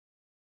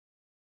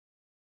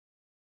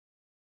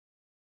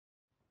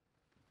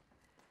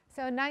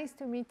So nice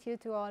to meet you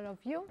to all of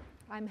you.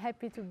 I'm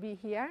happy to be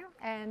here,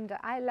 and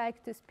I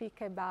like to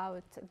speak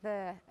about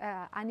the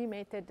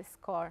animated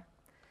score.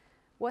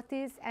 What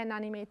is an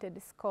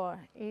animated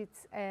score?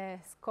 It's a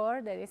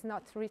score that is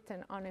not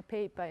written on a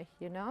paper,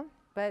 you know,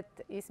 but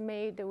is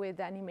made with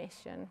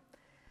animation.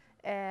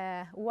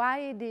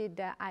 Why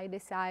did I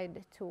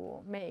decide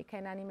to make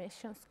an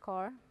animation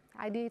score?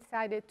 I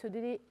decided to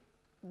do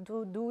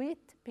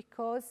it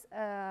because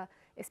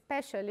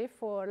especially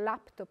for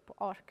laptop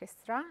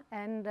orchestra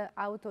and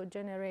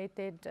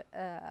auto-generated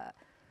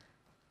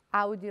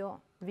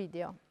audio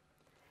video.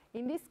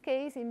 In this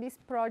case, in this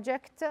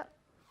project,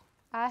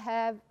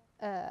 I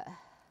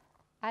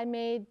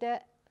made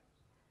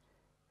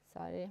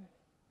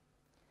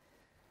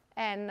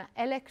an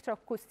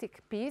electroacoustic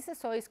piece,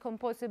 so it's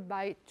composed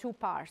by two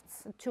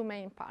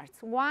main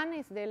parts. One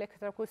is the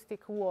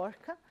electroacoustic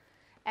work,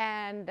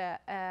 and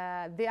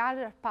the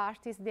other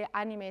part is the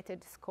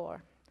animated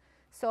score.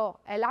 So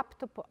a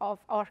laptop of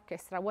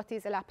orchestra, what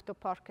is a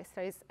laptop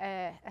orchestra? Is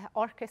an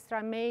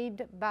orchestra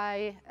made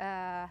by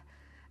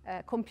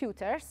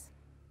computers,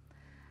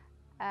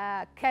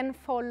 can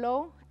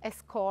follow a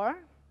score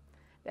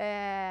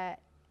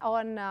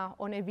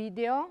on a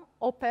video,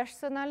 or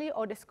personally,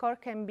 or the score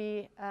can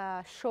be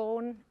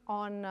shown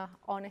on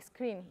a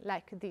screen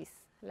like this,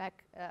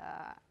 like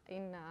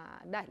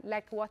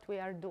like what we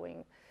are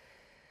doing.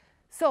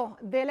 So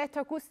the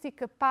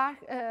electroacoustic part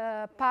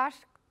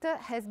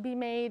has been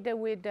made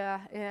with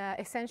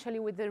essentially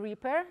with the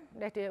Reaper,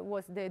 that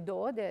was the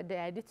DAW, the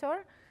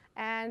editor,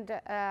 and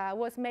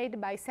was made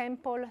by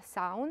sample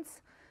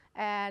sounds,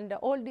 and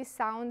all these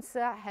sounds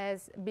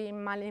has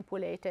been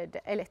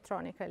manipulated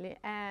electronically,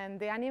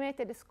 and the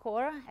animated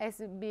score has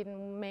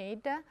been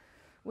made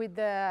with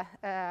the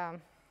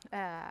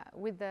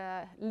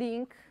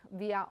link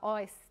via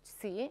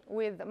OSC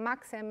with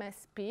max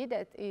MSP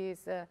that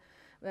is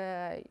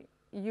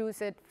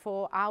used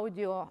for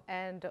audio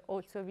and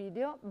also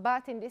video,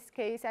 but in this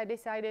case I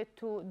decided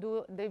to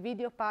do the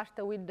video part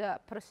with the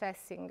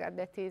processing,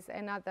 that is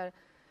another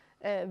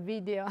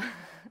video.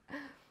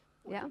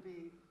 Yeah. Would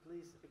you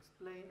please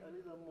explain a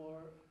little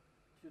more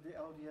to the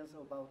audience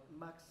about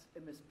max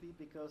MSP,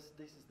 because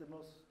this is the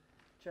most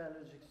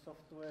challenging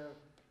software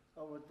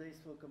nowadays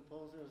for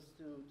composers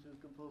to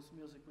compose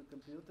music with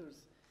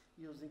computers,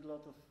 using a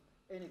lot of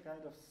any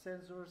kind of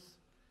sensors,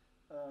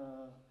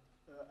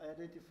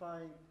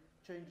 identifying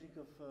changing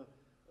of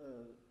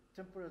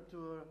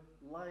temperature,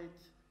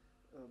 light,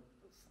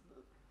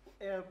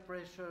 air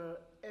pressure,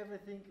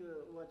 everything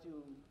what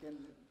you can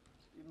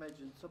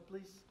imagine. So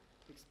please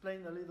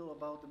explain a little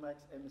about the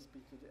Max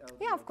MSP to the audience.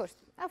 Yeah, of course,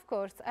 of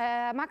course.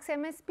 Max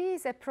MSP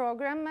is a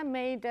program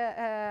made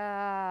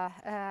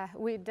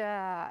with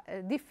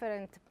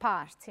different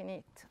parts in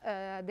it.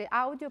 The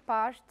audio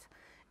part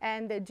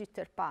and the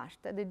jitter part.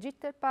 The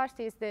jitter part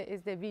is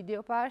the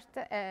video part.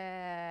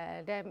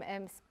 The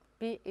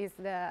MSP is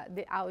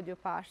the audio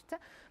part,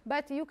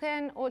 but you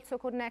can also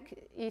connect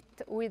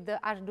it with the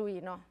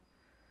Arduino.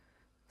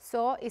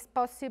 So it's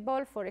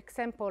possible, for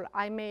example,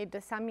 I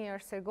made some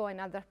years ago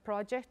another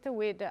project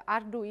with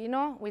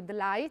Arduino, with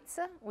lights,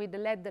 with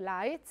LED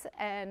lights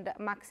and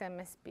Max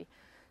MSP.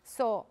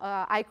 So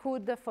I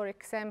could, for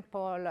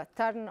example,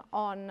 turn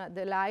on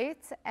the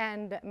lights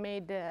and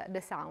made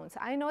the sounds.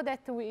 I know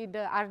that with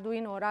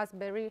Arduino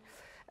Raspberry,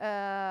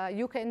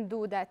 you can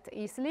do that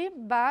easily,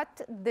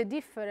 but the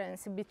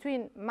difference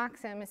between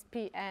Max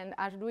MSP and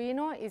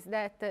Arduino is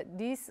that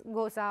this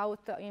goes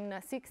out in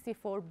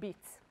 64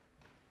 bits.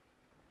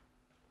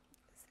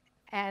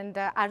 And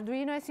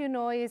Arduino, as you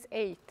know, is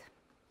 8.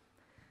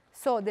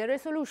 So the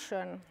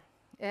resolution,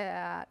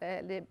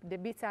 the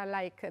bits are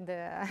like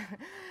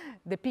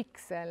the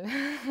pixel,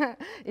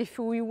 if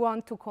we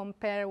want to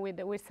compare with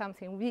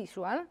something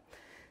visual.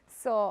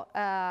 So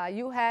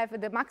you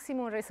have the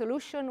maximum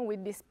resolution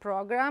with this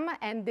program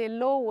and the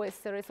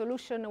lowest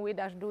resolution with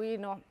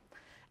Arduino.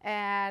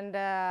 And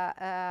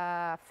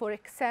for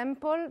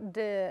example,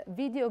 the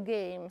video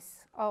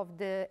games of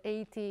the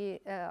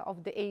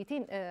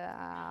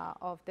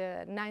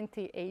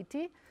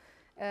 9080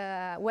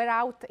 were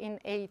out in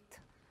 8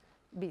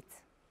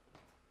 bits.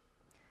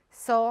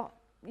 So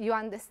you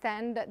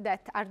understand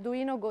that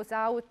Arduino goes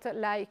out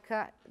like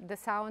the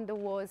sound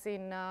was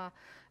in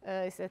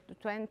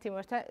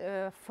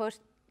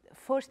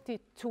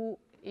 42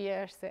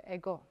 years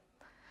ago.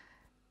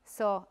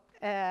 So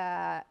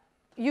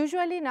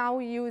usually now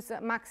we use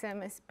Max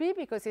MSP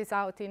because it's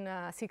out in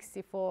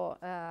 64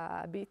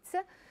 bits,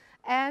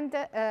 and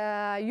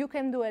you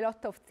can do a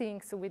lot of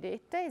things with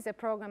it. It's a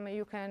program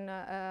you can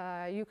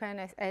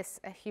as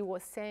he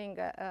was saying,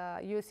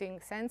 using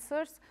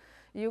sensors.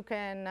 You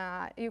can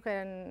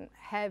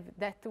have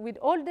that with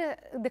all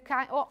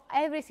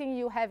everything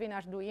you have in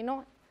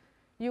Arduino.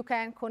 You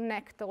can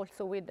connect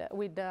also with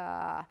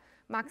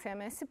Max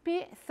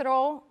MSP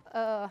through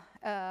a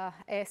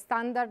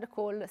standard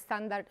called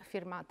standard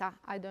firmata.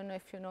 I don't know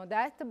if you know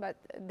that, but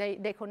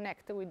they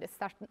connect with the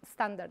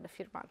standard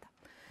firmata.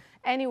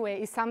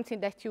 Anyway, it's something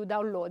that you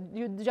download.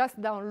 You just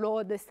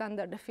download the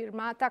standard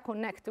firmata,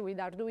 connect with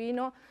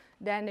Arduino,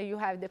 then you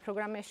have the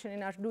programmation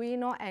in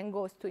Arduino and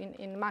goes to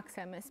in Max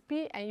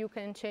MSP, and you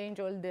can change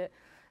all the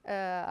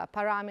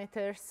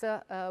parameters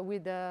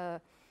with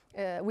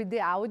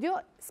the audio,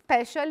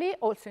 especially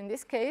also in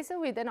this case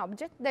with an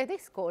object that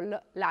is called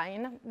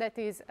line, that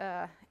is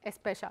a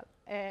special,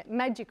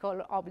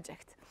 magical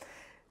object.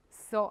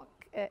 So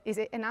is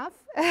it enough?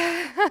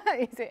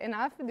 Is it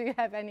enough? Do you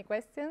have any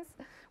questions?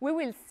 We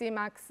will see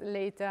Max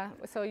later,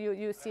 so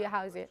you see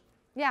how is it.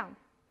 Yeah.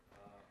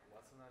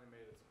 What's an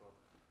animated score?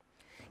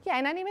 Yeah,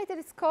 an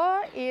animated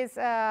score is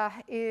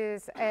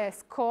a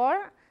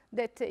score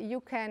that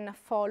you can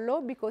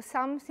follow because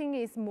something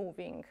is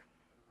moving.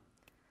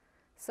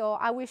 So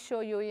I will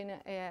show you in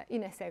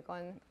a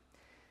second.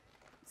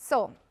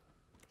 So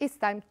it's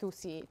time to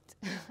see it.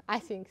 I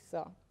think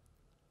so.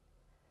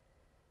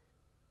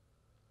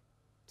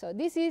 So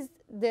this is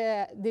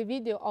the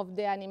video of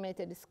the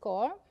animated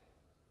score.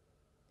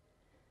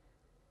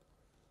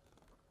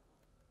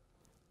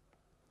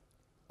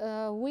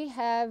 We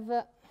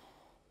have,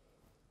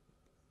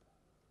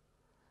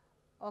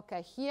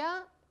 okay,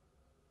 here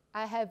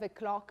I have a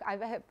clock.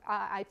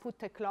 I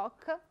put a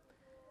clock.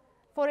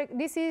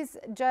 This is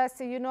just,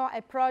 you know,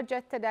 a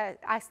project that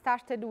I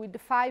started with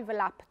 5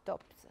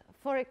 laptops.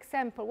 For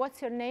example,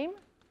 what's your name?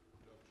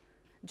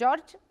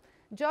 George.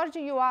 George,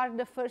 you are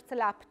the first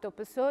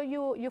laptop, so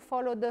you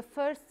follow the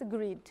first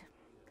grid.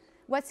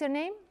 What's your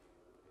name?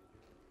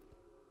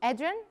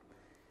 Adrian.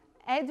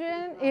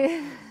 Adrian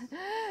is,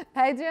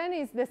 Adrian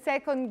is the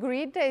second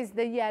grid, is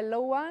the yellow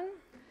one.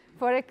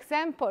 For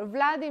example,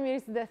 Vladimir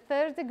is the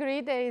third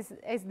grid, is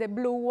the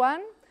blue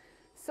one.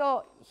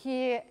 So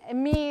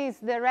me is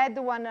the red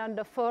one on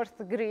the fourth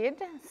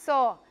grid.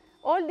 So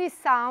all these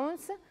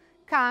sounds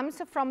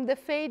comes from the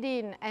fade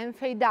in and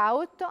fade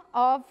out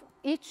of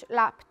each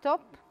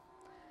laptop.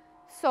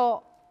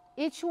 So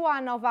each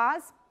one of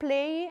us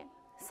play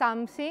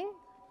something,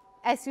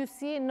 as you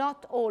see,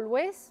 not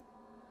always.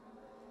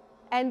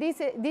 And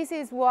this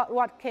is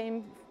what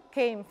came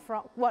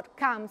from, what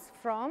comes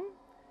from.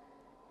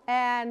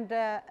 And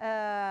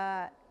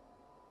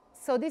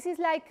so this is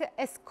like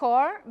a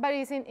score, but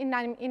it's in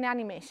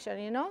animation,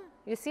 you know,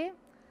 you see?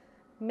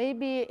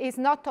 Maybe it's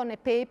not on a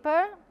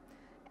paper.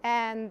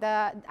 And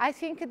I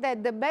think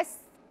that the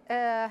best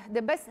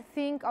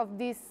thing of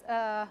this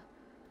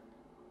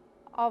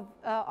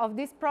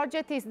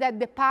project is that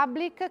the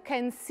public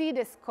can see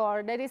the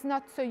score. That is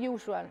not so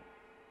usual.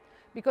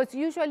 Because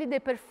usually the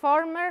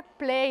performer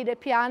play the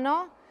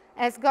piano,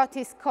 has got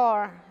his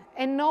score,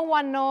 and no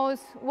one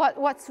knows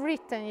what's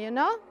written, you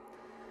know?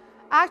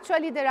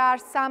 Actually, there are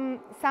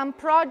some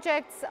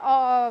projects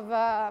of,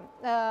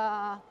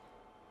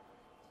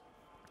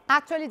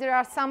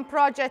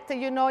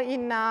 you know,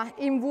 in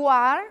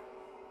VR,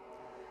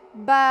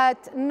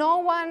 but no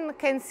one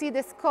can see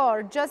the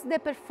score, just the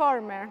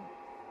performer.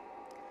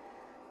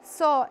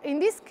 So in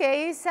this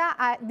case,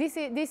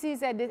 this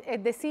is a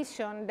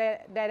decision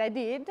that I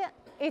did.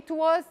 It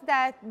was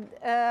that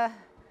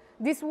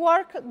this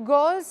work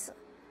goes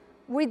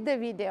with the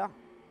video.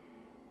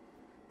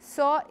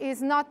 So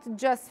it's not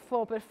just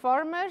for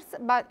performers,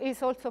 but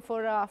it's also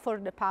for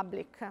the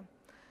public.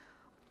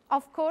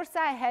 Of course,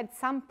 I had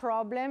some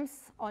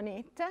problems on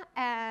it,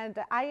 and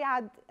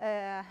I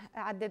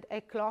added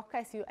a clock,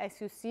 as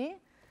you see.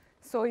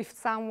 So if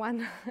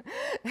someone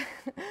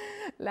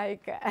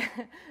like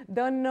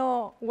don't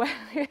know where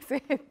is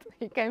it,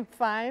 he can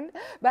find.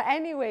 But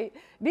anyway,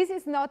 this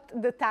is not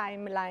the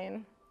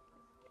timeline.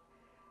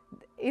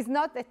 It's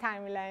not a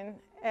timeline.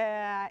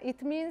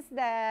 It means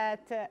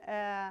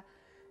that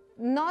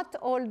not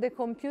all the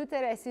computer,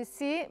 as you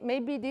see,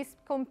 maybe this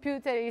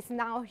computer is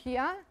now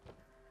here,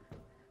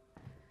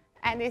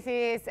 and it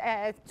is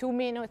 2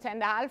 minutes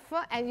and a half,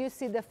 and you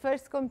see the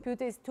first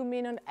computer is 2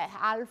 minutes and a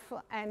half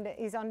and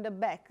is on the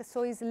back.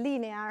 So it's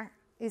linear,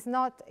 it's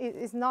not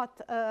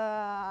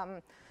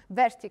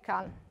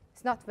vertical.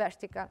 It's not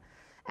vertical.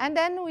 And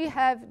then we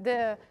have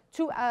the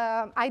two,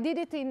 I did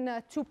it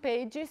in 2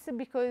 pages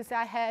because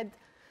I had,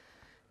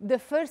 the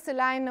first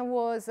line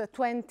was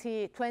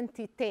 20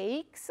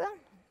 takes.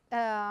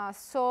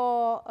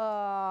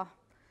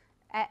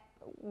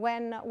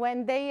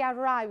 When they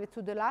arrive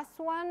to the last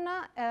one,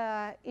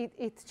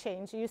 it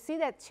changed. You see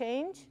that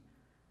change?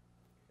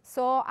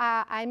 So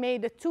I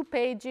made 2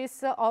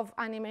 pages of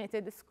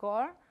animated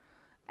score,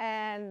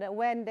 and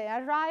when they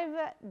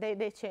arrive,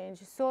 they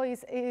change. So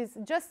it's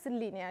just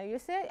linear. You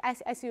see,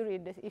 as you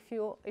read it. If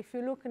you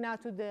look now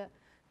to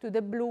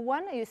the blue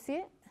one, you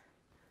see,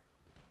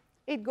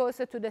 it goes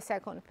to the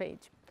second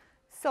page.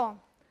 So.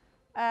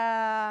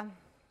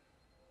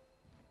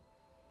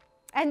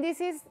 And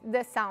this is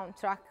the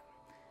soundtrack.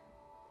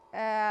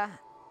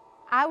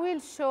 I will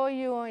show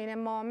you in a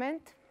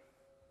moment.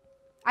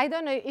 I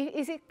don't know,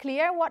 is it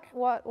clear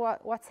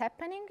what's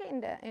happening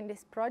in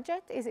this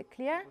project? Is it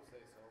clear? You could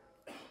say so.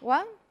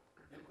 What?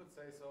 You could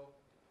say so.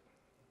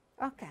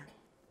 Okay.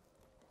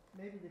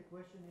 Maybe the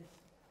question is,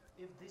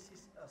 if this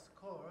is a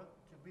score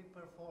to be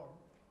performed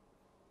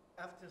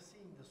after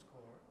seeing the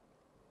score,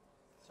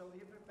 So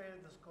you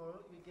prepared the score,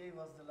 you gave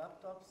us the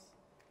laptops,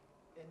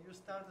 and you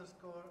start the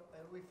score,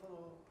 and we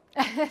follow.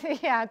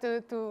 Yeah,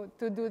 to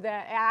do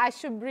that. I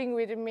should bring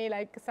with me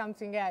like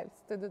something else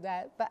to do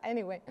that. But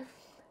anyway,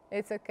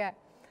 it's okay.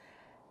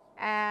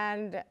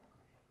 And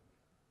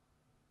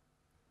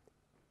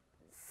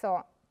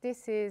so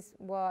this is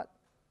what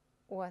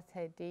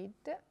I did.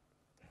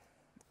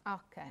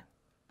 Okay.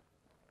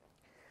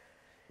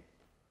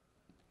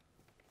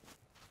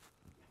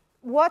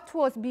 What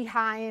was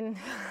behind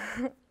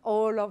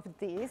all of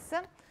this?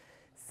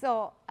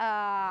 So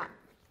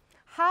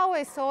how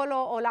a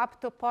solo or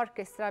laptop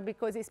orchestra,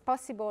 because it's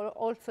possible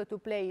also to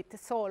play it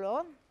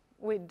solo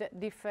with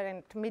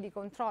different MIDI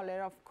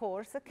controller, of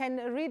course,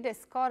 can read the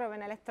score of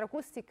an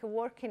electroacoustic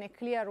work in a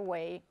clear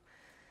way.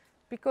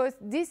 Because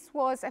this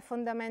was a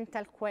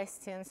fundamental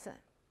question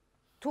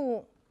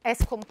to,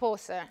 as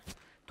composer,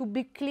 to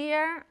be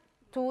clear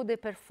to the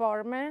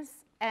performers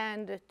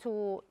and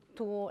to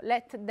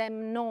let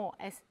them know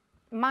as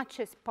much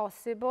as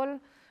possible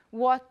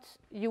what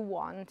you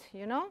want,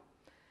 you know?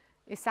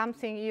 It's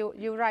something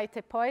you write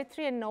a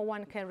poetry and no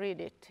one can read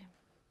it.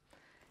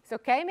 It's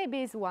okay,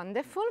 maybe it's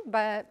wonderful,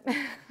 but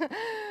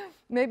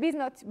maybe it's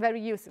not very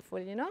useful,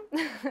 you know?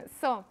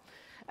 So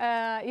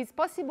it's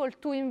possible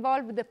to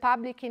involve the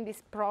public in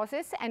this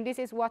process, and this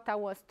is what I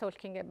was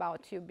talking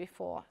about you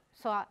before.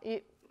 So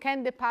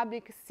can the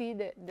public see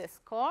the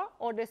score,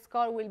 or the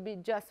score will be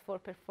just for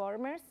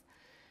performers?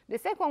 The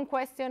second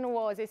question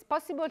was, is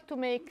possible to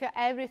make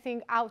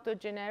everything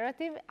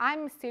auto-generative?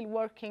 I'm still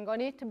working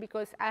on it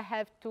because I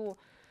have to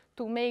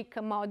make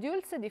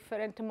modules,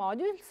 different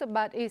modules,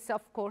 but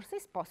of course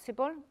it's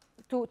possible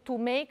to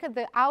make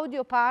the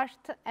audio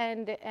part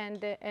and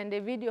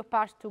the video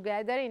part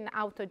together in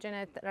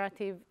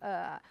auto-generative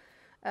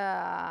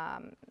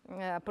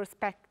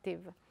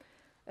perspective.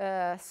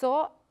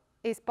 So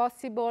it's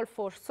possible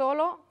for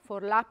solo,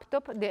 for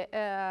laptop,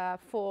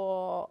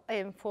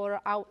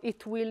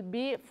 it will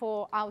be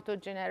for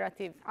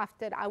auto-generative.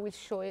 After I will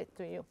show it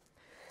to you.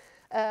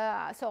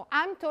 So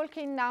I'm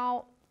talking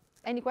now.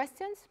 Any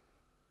questions?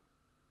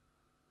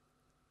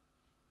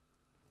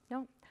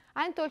 No.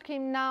 I'm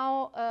talking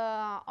now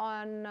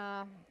on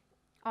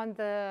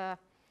the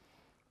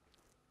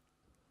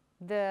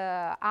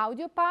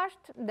audio part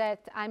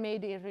that I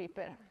made in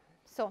Reaper.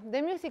 So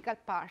the musical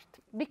part,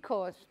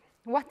 because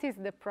what is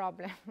the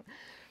problem?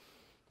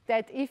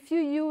 That if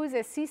you use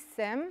a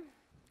system,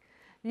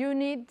 you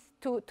need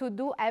to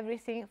do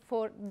everything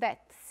for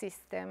that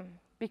system,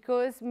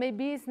 because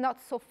maybe it's not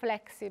so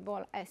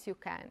flexible as you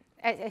can,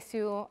 as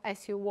you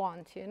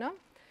want, you know?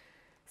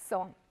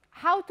 So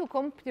how to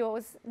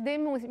compose the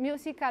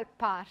musical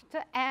part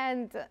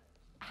and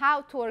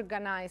how to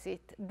organize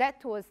it,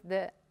 that was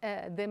the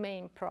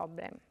main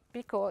problem,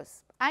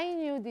 because I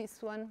knew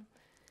this one.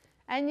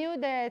 I knew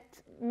that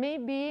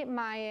maybe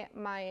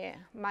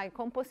my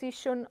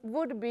composition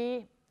would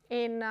be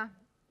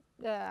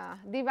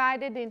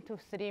divided into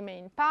 3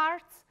 main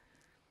parts.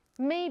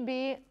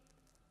 Maybe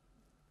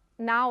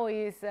now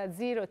is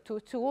 0 to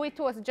 2. It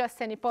was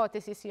just an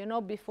hypothesis, you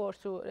know, before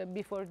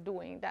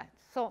doing that.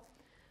 So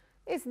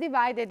it's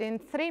divided in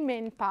 3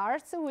 main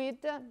parts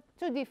with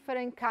 2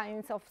 different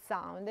kinds of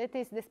sound. It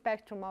is the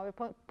spectrum of a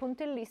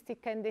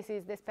puntillistic, and this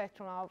is the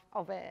spectrum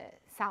of a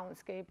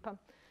soundscape.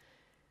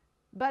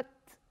 But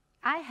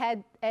I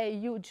had a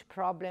huge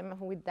problem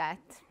with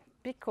that,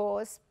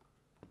 because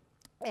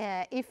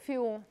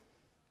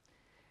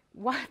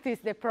what is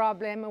the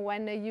problem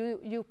when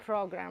you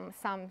program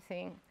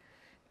something?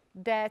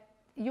 That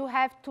you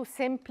have to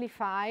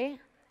simplify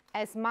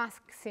as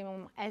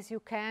maximum as you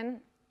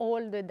can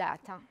all the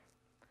data.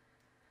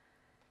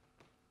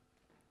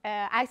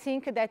 I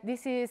think that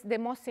this is the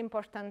most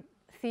important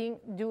thing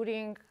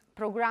during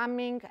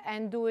programming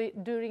and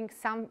doing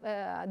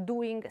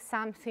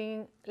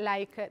something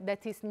like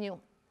that is new.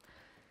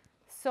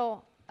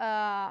 So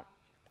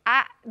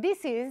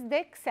this is the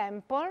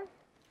example.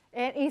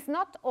 It's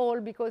not all,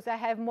 because I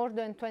have more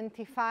than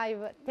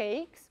 25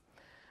 takes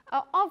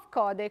of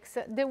codecs.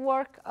 The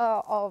work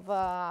of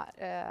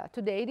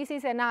today, this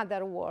is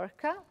another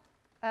work.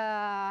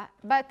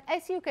 But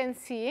as you can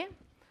see,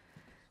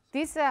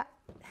 these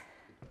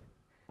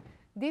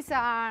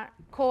are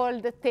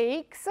called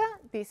takes,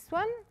 this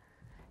one.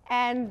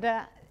 And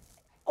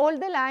all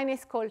the line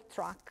is called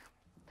track.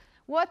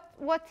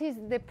 What is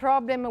the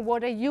problem?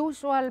 What a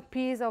usual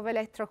piece of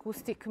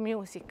electroacoustic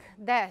music?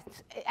 That,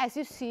 as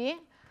you see,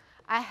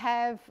 I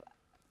have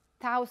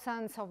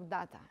thousands of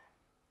data.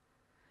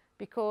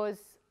 Because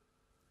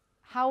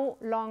how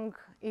long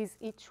is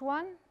each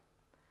one?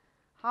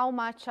 How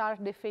much are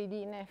the fade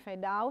in and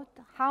fade out?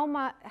 How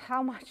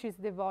much is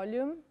the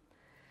volume?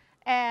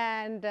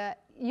 And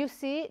you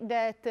see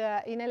that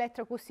in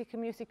electroacoustic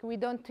music, we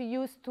don't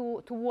use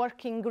to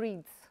work in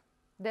grids.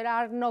 There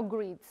are no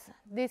grids.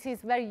 This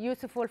is very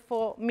useful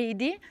for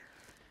MIDI,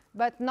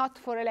 but not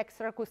for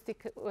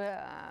electroacoustic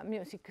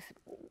music.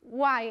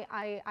 Why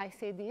I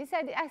say this?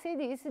 I say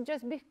this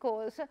just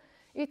because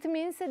it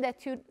means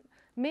that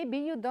maybe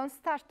you don't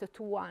start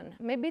to 1.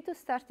 Maybe to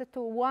start to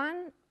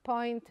 1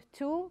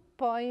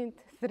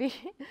 0.2.3,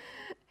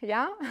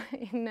 yeah?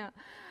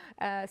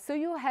 So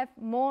you have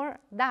more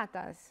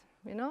data,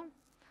 you know?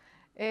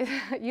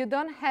 You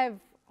don't have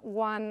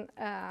one,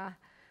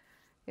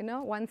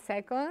 1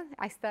 second.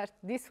 I start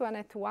this one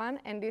at 1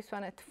 and this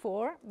one at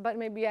 4, but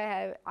maybe I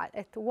have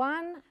at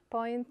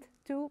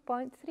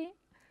 1.2.3.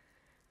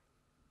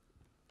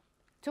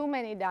 Too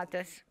many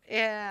data.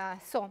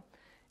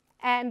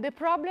 And the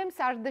problems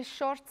are the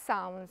short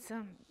sounds.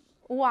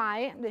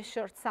 Why the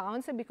short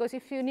sounds? Because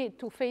if you need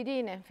to fade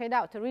in and fade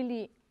out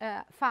really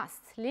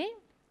fastly,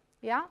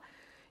 yeah,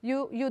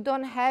 you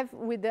don't have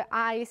with the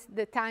eyes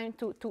the time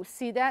to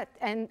see that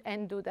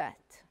and do that.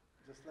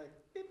 Just like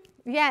beep.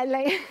 Yeah,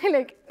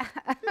 like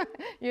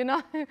you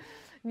know,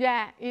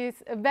 yeah,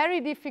 it's very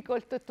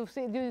difficult to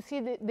see. Do you see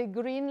the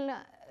green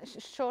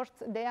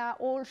shorts? They are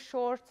all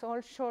shorts,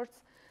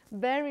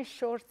 very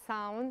short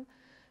sound.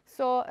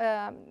 So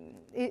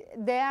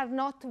they are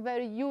not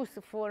very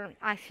useful,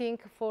 I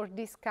think, for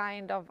this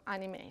kind of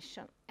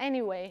animation.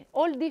 Anyway,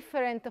 all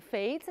different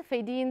fades,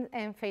 fade in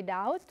and fade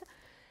out,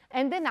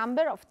 and the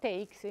number of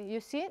takes. You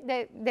see,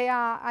 they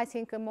are, I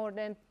think, more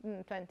than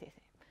 20.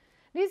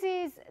 This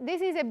is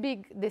a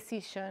big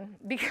decision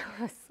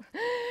because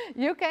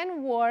you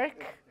can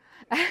work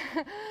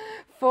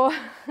for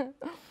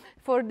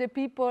the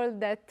people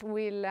that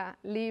will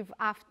live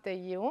after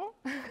you.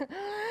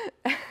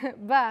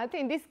 But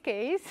in this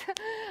case,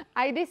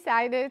 I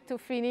decided to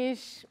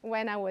finish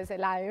when I was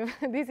alive.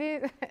 This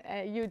is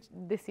a huge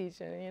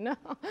decision, you know,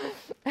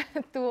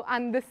 to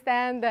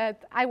understand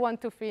that I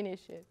want to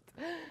finish it.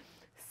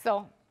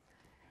 So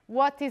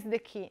what is the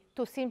key?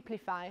 To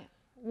simplify.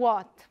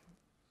 What?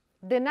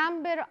 The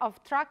number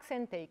of tracks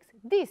and takes.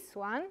 This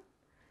one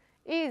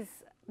is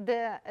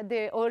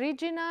the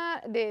original,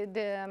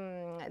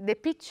 the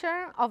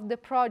picture of the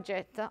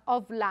project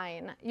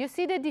offline. You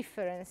see the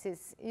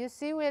differences. You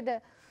see with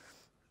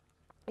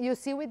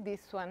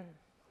this one.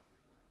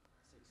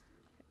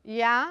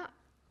 Yeah.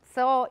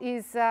 So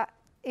is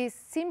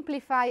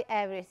simplify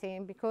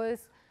everything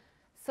because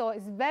so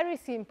it's very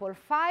simple.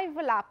 5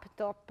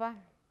 laptop.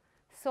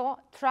 So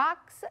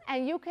tracks,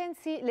 and you can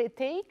see the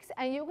takes,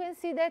 and you can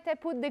see that I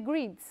put the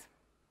grids.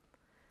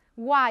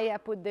 Why I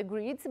put the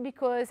grids?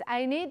 Because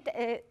I need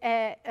a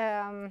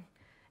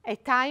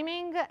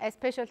timing, a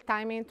special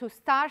timing to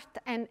start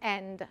and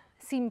end,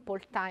 simple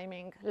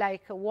timing,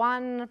 like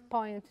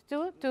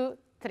 1.2 to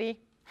 3,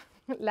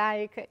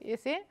 like you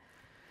see.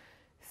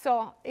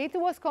 So it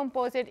was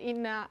composed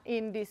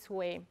in this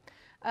way.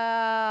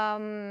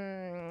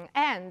 And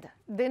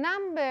the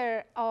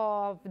number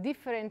of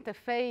different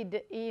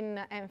fade in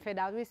and fade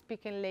out, we're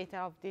speaking later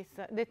of this.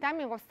 The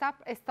timing of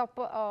stop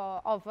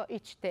of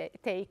each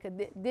take.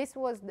 This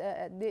were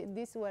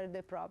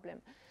the problem.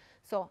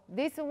 So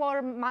these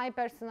were my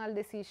personal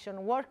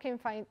decision, working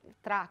 5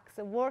 tracks,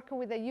 work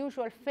with the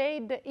usual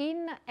fade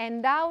in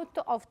and out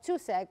of 2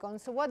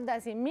 seconds. What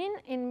does it mean?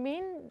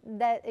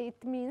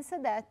 It means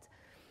that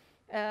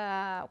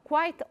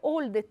quite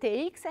all the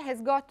takes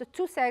has got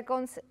 2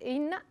 seconds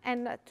in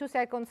and 2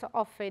 seconds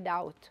of fade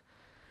out.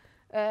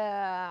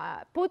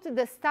 Put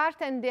the start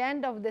and the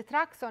end of the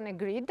tracks on a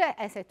grid,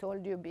 as I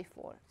told you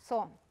before.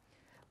 So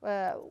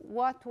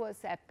what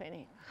was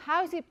happening?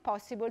 How is it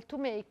possible to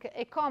make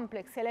a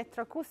complex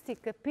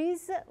electroacoustic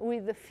piece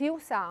with few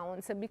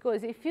sounds?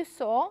 Because if you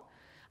saw,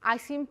 I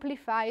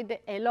simplified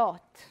a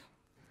lot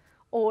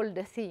all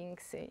the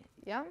things.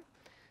 Yeah.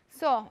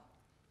 So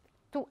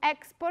to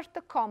export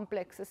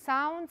complex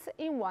sounds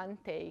in 1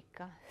 take.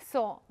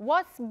 So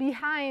what's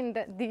behind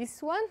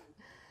this one?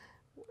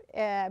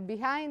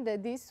 Behind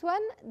this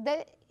one,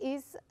 there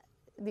is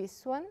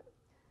this one.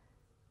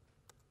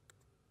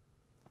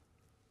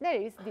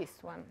 There is this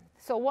one.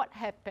 So what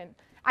happened?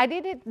 I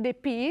did it the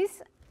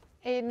piece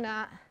in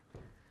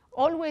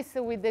always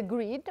with the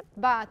grid,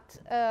 but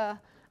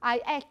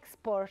I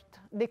export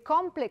the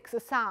complex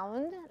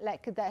sound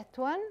like that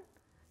one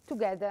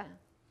together.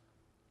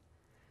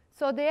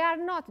 So they are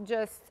not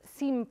just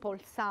simple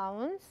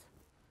sounds,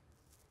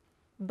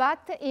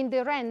 but in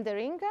the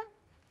rendering,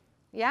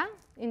 yeah,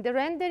 in the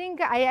rendering,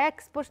 I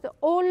export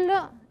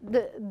all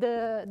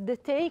the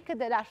take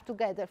that are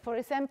together. For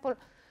example,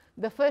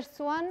 the first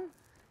one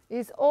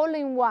is all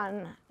in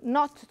one,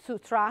 not 2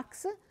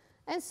 tracks,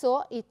 and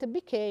so it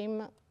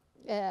became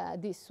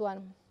this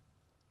one,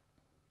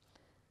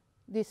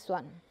 this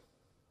one,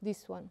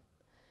 this one.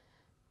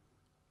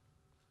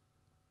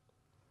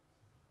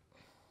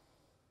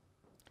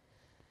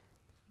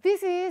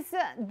 This is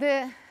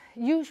the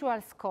usual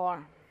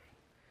score.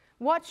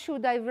 What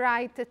should I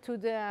write to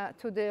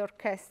the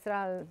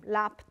orchestral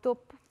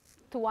laptop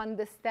to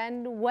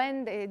understand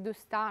when they do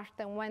start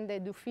and when they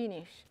do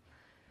finish,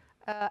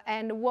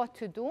 and what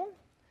to do?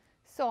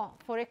 So,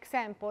 for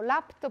example,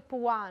 laptop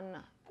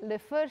 1, the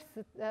first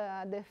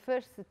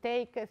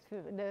take,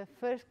 the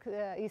first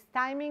is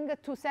timing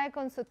 2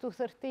 seconds to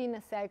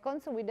 13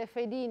 seconds with a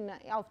fade in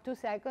of 2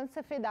 seconds,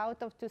 fade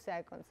out of 2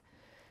 seconds.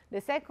 The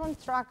second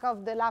track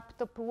of the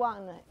laptop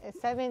 1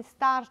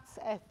 starts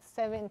at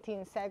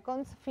 17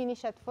 seconds,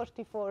 finish at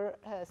 44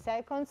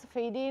 seconds,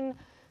 fade in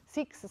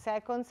 6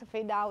 seconds,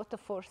 fade out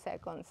 4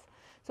 seconds.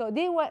 So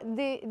these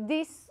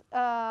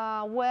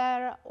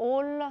were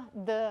all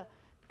the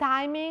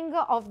timing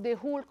of the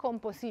whole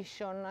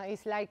composition.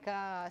 It's like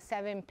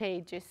 7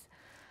 pages.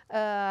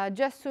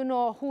 Just to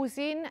know who's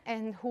in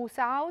and who's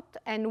out,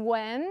 and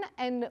when,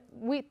 and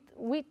with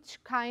which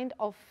kind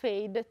of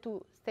fade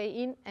to stay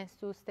in and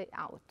to stay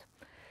out.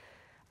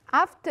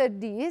 After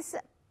this,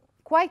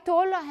 quite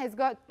all has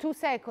got 2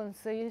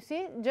 seconds, you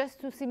see, just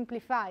to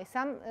simplify.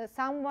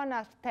 Someone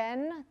are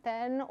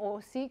 10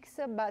 or 6,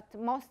 but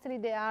mostly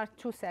they are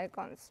 2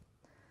 seconds.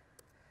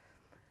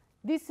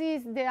 This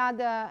is the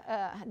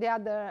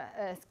other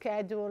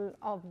schedule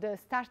of the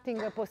starting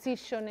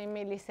position in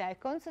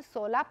milliseconds.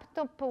 So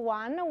laptop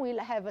 1 will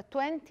have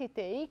 20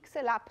 takes,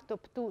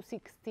 laptop 2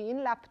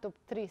 16, laptop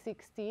 3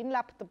 16,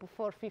 laptop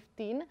 4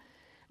 15,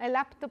 and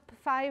laptop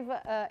 5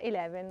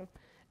 11.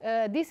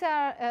 These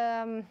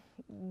are,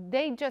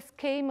 they just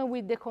came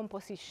with the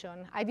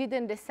composition. I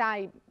didn't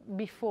decide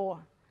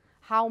before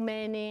how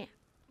many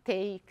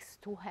takes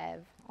to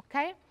have,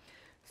 okay?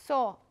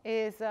 So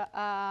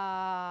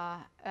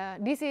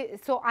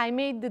so I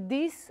made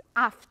this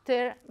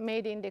after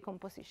making the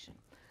composition.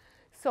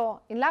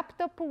 So in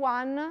laptop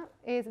 1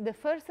 is the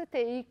first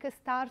take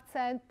starts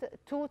at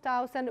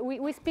 2000.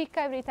 We speak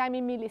every time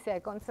in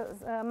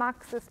milliseconds.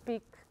 Max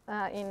speaks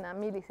in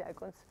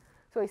milliseconds.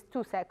 So it's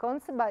 2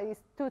 seconds, but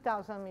it's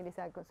 2000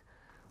 milliseconds.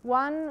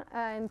 One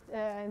and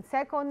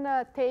second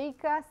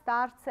take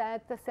starts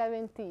at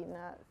 17.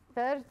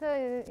 Third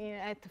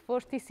at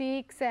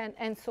 46,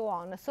 and so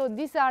on. So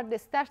these are the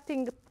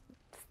starting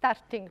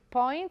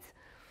points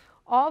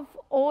of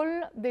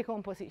all the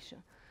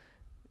composition.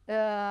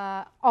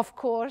 Of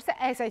course,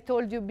 as I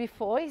told you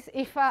before,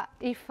 if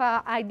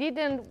I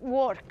didn't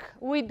work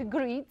with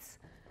grids,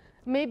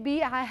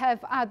 maybe I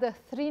have other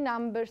 3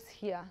 numbers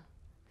here,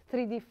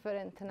 3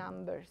 different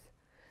numbers.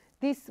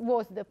 This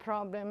was the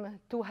problem,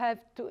 to have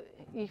to,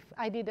 if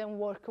I didn't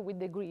work with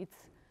the grids,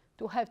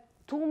 to have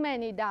too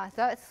many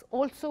data,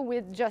 also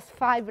with just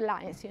 5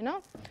 lines, you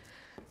know.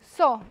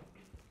 So,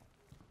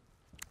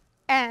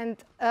 and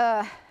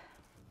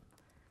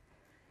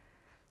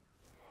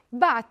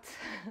but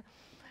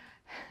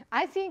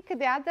I think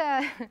the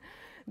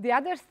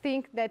other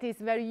thing that is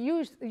very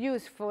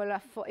useful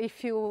for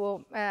if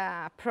you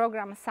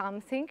program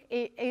something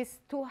is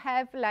to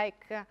have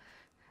like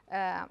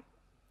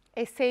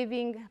a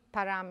saving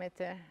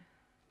parameter.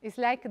 It's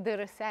like the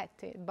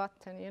reset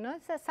button, you know.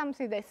 It's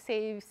something that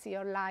saves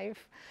your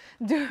life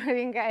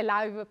during a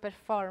live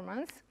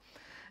performance.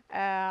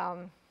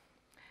 And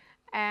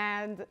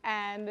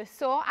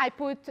so I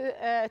put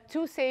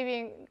 2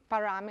 saving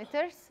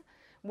parameters.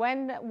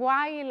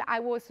 While I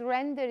was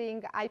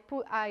rendering, I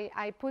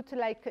put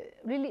like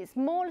really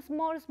small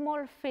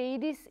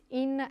fades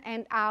in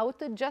and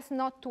out, just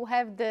not to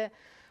have the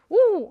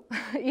ooh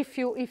if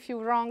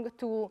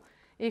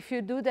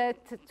you do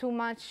that too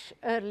much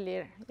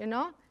earlier, you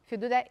know. If you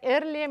do that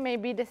earlier,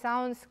 maybe the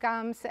sound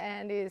comes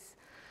and is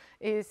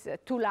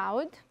too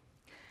loud.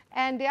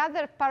 And the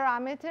other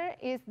parameter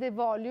is the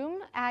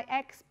volume. I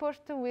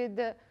export with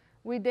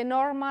the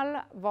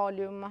normal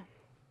volume,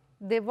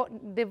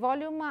 the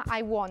volume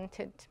I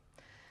wanted.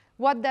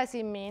 What does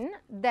it mean?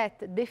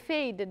 That the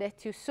fade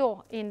that you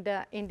saw in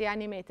the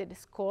animated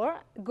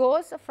score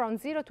goes from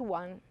 0 to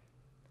 1.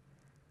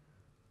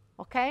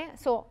 Okay,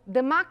 so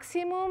the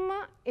maximum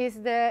is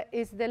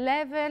the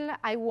level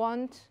I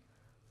want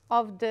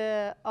of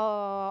the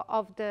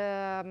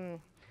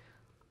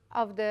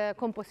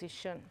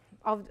composition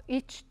of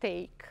each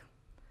take.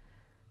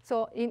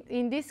 So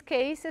in this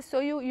case, so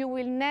you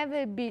will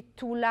never be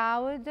too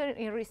loud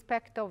in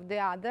respect of the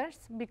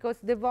others, because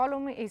the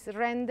volume is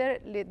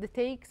rendered, the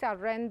takes are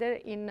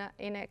rendered in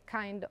a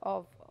kind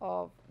of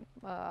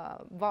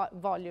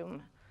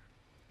volume.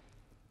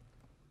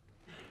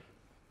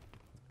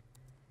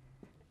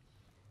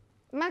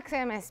 Max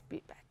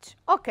MSP patch.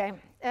 Okay,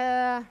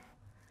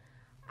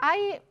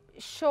 I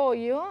show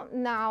you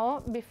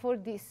now, before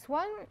this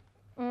one,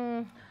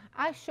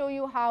 I show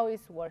you how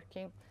it's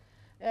working.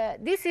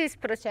 This is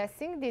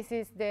processing. This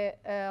is the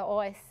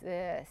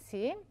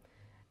OSC.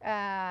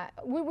 I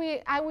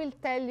will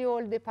tell you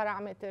all the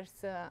parameters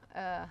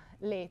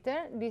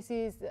later. This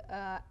is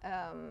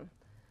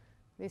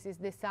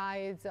the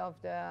size of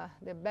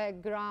the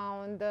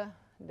background,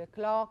 the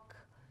clock,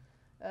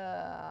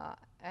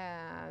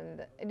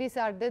 and these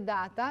are the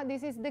data.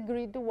 This is the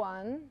grid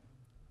 1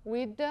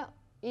 with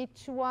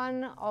each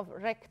one of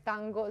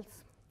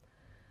rectangles.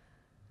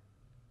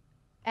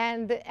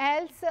 And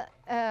else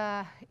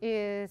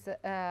is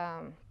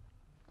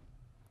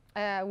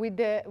with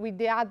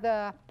the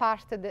other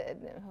part.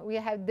 We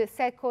have the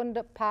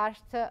second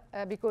part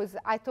because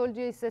I told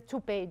you it's 2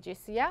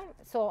 pages. Yeah.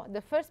 So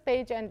the first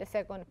page and the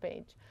second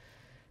page.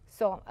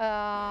 So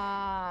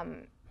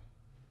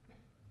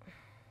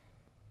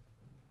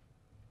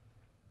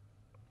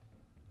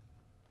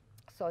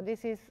so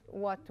this is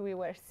what we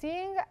were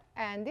seeing,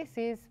 and this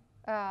is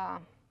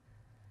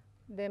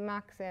the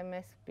max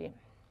MSP.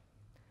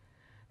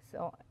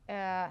 So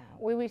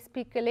we will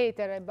speak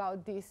later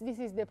about this. This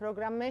is the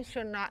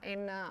programmation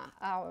in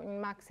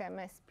Max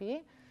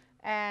MSP.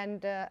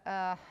 And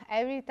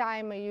every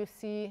time you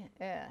see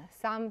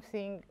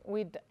something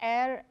with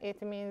R,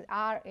 it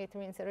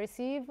means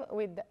receive.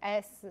 With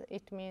S,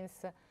 it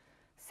means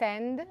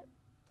send.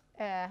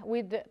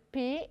 With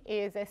P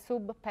is a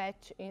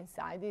sub-patch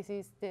inside. This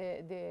is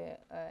the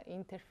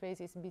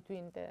interfaces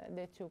between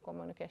the two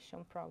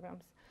communication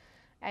programs.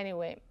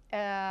 Anyway,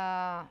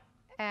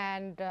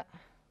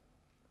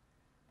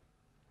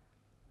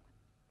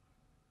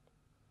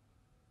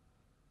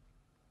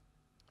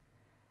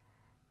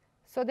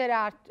 so there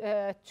are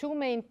two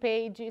main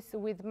pages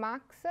with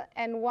Max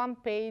and one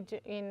page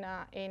in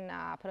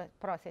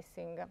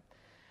processing.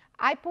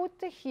 I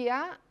put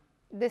here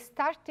the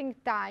starting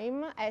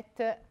time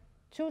at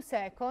 2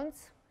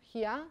 seconds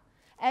here.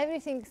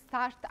 Everything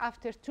starts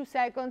after 2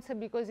 seconds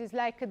because it's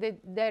like the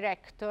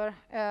director.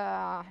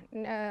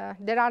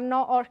 There are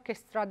no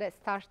orchestra that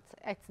starts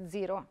at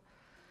 0.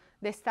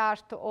 They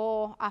start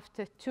all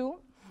after 2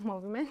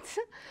 movements,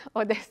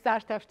 or they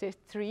start after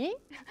 3,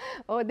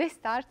 or they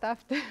start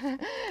after,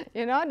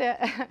 you know,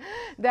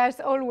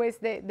 there's always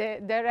the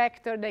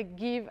director that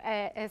give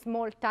a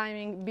small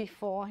timing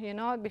before, you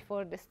know,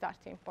 before the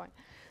starting point.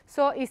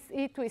 So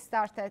it will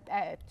start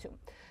at 2.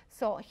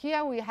 So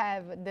here we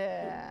have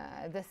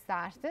the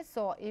start.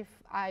 So if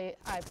I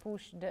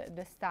push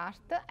the start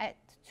at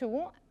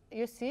 2,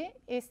 you see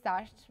it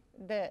starts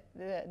the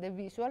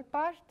visual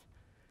part,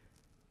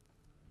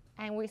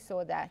 and we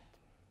saw that.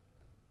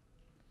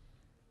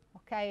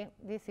 Okay,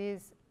 this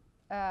is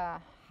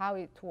how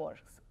it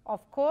works.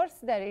 Of course,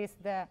 there is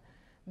the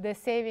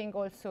saving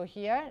also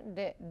here,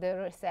 the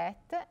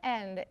reset,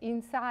 and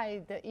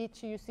inside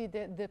each, you see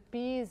the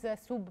P is a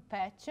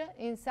sub-patch.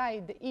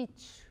 Inside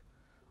each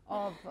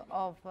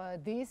of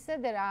these,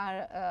 there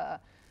are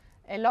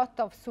a lot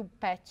of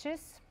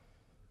sub-patches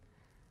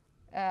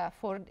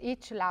for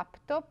each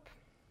laptop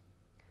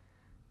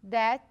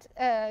that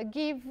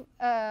give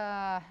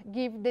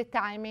the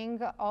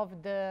timing of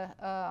the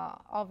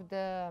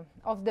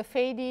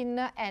fade in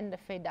and the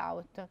fade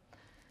out.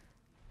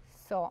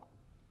 So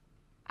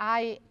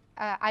I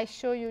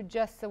show you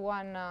just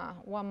one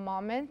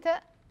moment.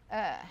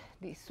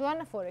 This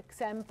one, for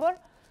example,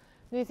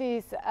 this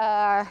is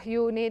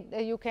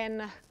you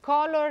can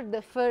color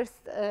the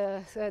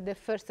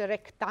first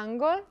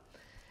rectangle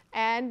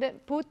and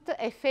put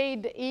a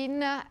fade in.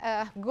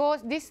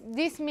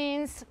 This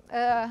means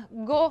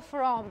go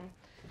from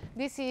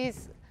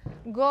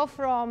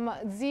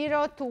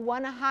 0 to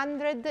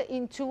 100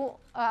 in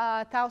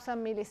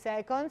 2,000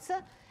 milliseconds,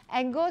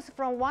 and goes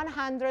from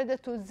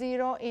 100 to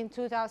 0 in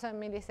 2,000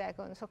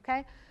 milliseconds.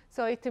 Okay,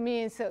 so it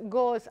means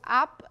goes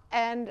up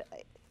and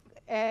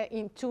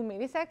in 2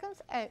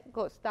 milliseconds and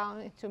goes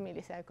down in 2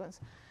 milliseconds.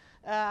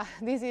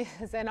 This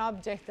is an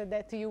object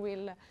that you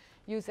will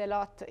use a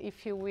lot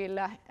if you will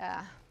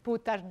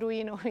put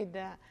Arduino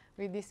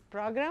with this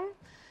program.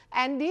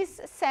 And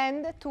this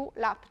send to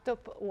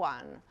laptop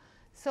 1.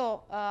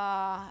 So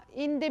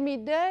in the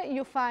middle,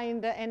 you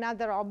find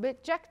another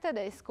object that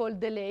is called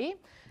delay,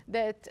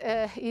 that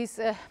is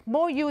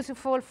more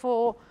useful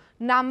for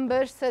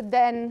numbers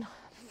than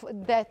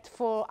that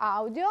for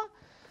audio.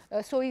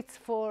 So it's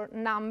for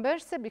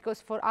numbers,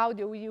 because for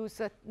audio we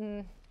use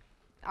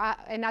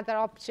another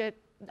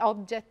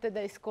object that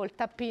is called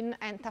tap in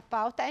and tap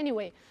out.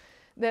 Anyway,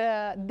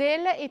 the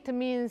del, it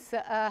means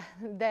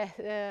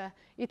that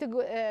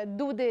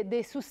do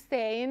the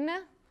sustain,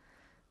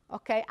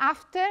 okay,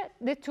 after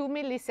the 2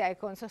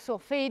 milliseconds. So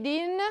fade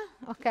in,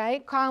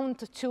 okay,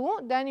 count 2,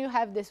 then you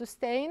have the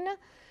sustain,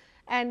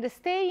 and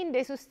stay in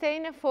the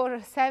sustain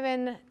for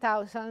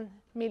 7,000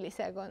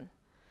 milliseconds.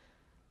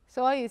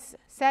 So it's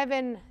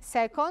 7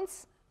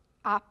 seconds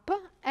up,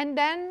 and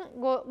then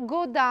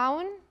go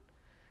down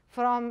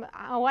from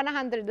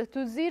 100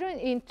 to 0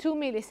 in 2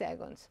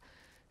 milliseconds.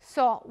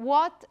 So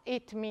what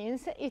it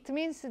means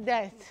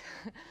that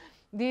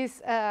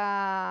this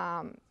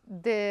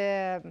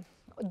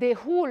the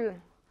whole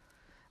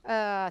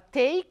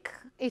take,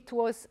 it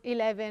was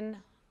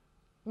 11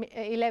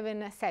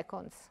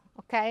 seconds.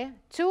 Okay,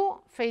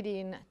 2 fade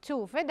in,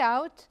 2 fade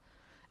out,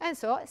 and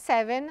so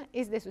 7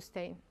 is the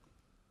sustain.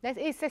 That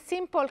is a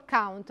simple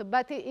count,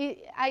 but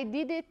I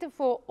did it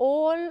for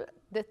all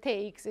the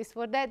takes. It's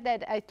for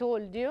that I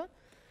told you,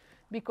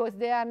 because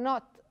they are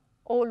not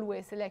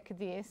always like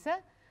this.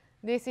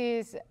 This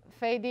is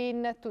fade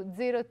in to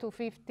 0 to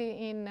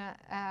 50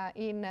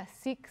 in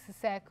 6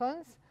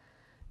 seconds,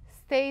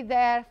 stay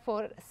there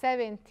for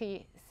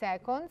 70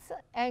 seconds,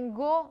 and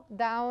go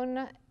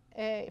down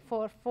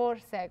for 4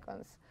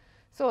 seconds.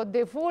 So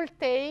the full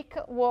take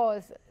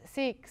was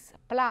 6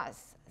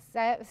 plus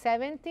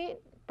 70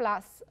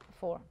 plus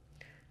 4.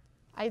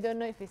 I don't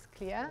know if it's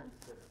clear.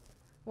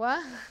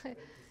 What?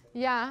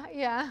 Yeah,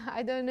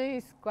 I don't know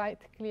if it's quite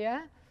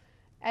clear.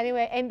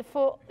 Anyway, and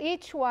for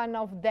each one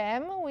of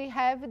them, we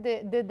have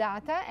the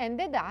data, and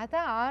the data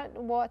are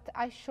what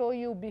I showed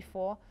you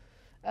before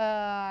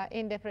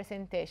in the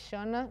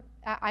presentation.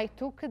 I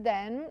took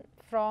them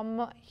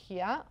from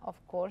here, of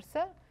course,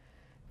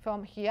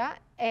 from here,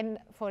 and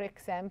for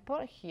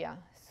example, here.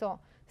 So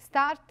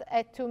start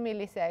at 2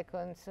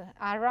 milliseconds,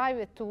 arrive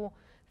at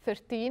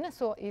 2:13,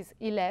 so is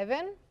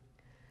 11,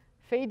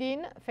 fade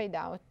in, fade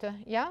out,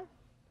 yeah?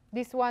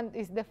 This one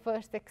is the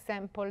first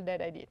example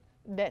that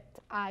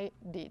I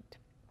did.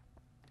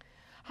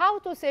 How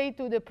to say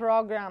to the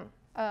program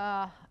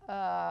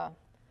the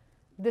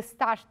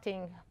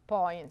starting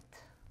point,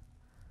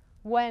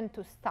 when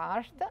to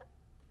start.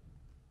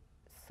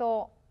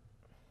 So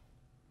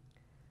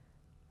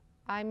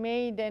I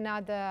made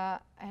another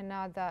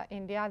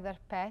in the other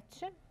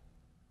patch.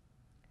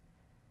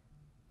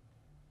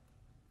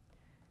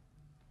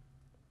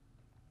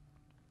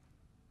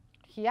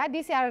 Here,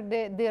 these are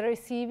the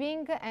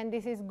receiving, and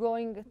this is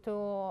going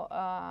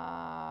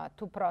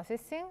to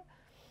processing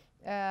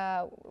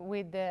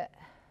with the,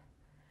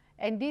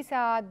 and these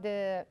are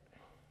the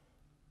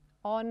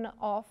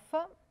on-off.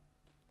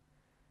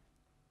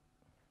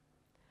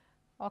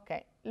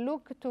 Okay,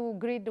 look to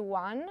grid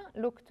 1,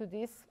 look to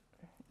this.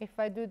 If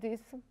I do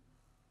this,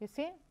 you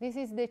see, this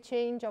is the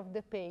change of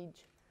the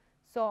page.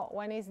 So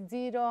when it's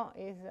 0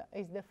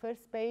 is the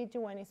first page,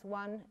 when it's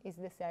 1 is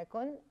the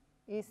second.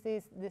 This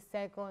is the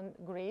second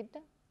grid.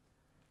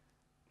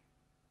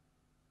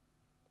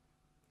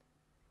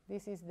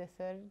 This is the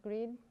third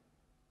grid,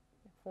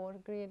 the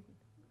fourth grid,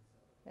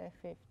 the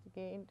fifth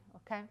grid,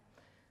 okay?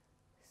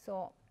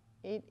 So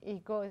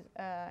it goes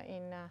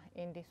in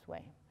this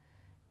way.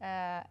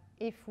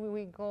 If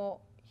we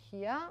go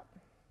here,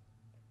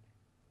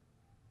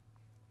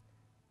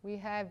 we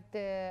have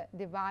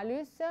the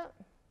values.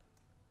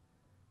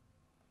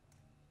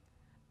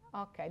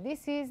 Okay,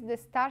 this is the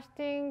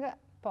starting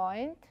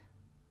point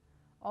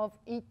of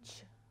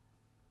each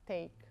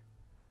take.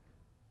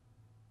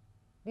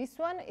 This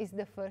one is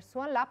the first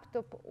one,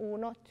 laptop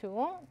 1,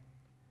 2.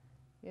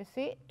 You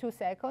see, 2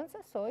 seconds,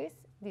 so it's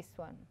this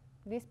one,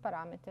 this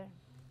parameter.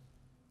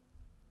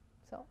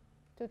 So,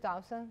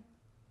 2000.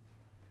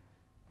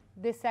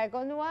 The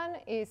second one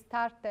is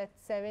start at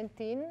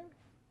 17,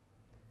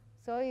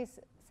 so it's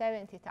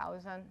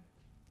 70,000,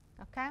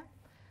 okay?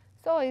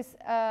 So it's,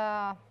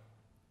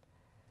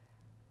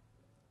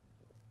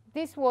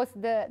 this was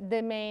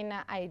the main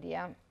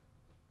idea.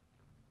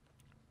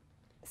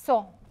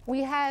 So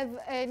we have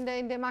in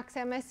the Max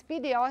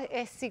MSP the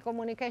OSC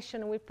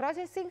communication with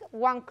processing,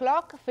 1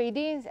 clock, fade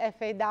in and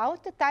fade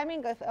out,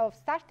 timing of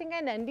starting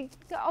and ending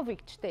of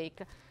each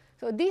take.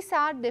 So these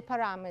are the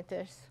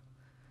parameters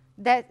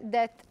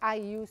that I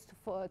used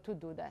to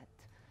do that.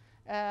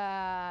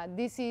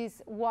 This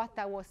is what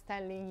I was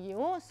telling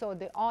you. So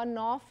the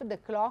on-off, the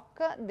clock,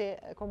 the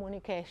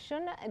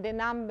communication, the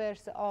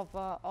numbers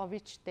of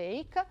each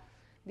take.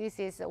 This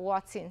is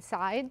what's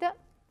inside.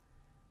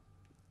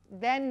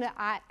 Then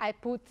I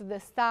put the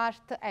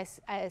start as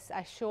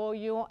I show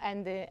you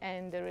and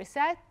the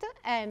reset.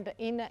 And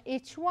in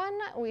each one,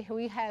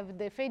 we have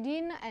the fade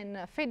in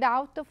and fade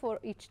out for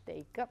each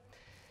take.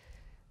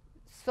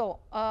 So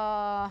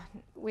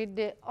with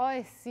the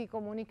OSC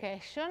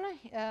communication,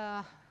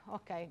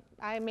 okay,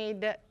 I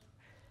made,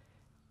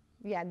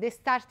 yeah, the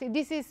start.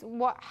 This is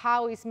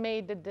how is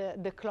made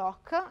the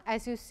clock.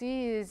 As you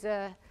see, is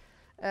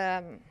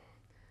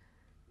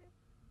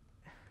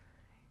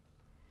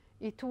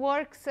it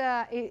works.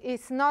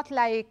 It's not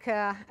like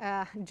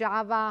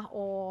Java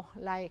or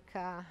like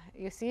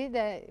you see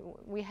that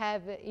we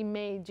have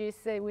images,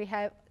 we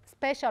have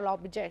special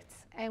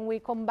objects, and we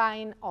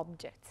combine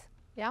objects.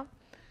 Yeah.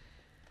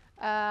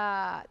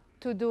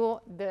 To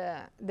do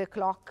the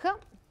clock.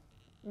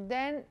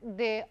 Then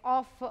the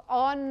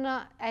off-on,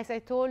 as I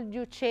told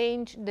you,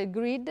 change the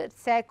grid,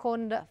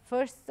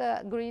 first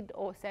grid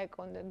or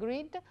second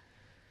grid.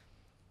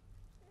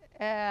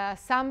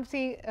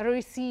 Something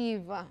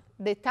receive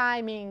the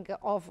timing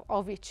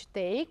of each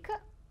take.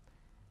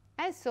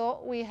 And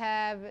so we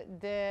have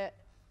the,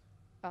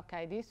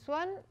 okay, this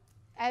one,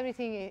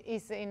 everything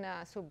is in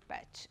a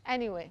sub-batch.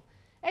 Anyway.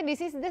 And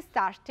this is the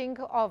starting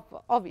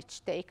of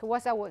each take,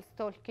 what I was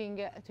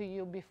talking to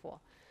you before.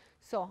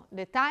 So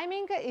the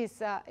timing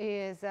is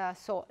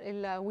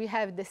we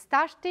have the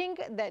starting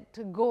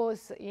that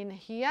goes in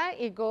here.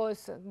 It go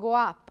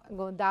up,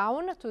 go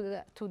down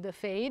to the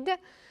fade,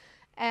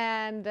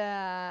 and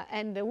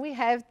we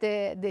have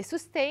the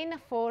sustain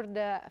for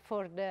the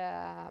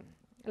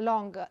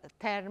long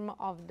term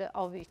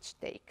of each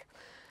take.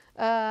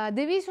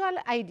 The visual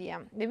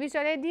idea. The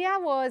visual idea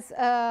was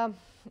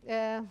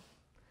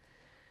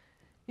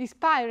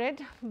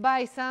inspired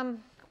by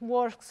some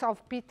works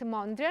of Pete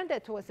Mondrian,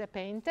 that was a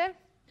painter.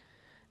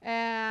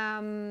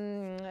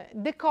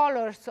 The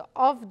colors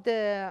of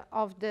the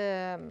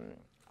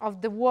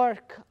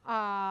work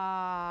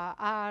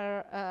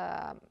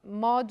are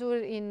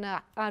modeled in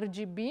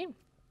RGB.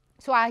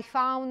 So I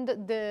found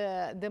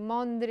the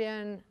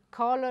Mondrian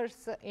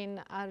colors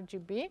in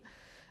RGB.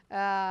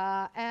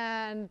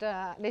 And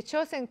the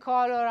chosen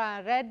color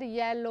are red,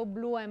 yellow,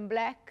 blue, and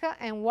black,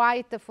 and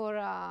white for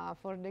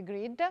the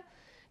grid.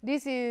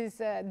 This is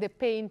the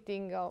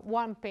painting,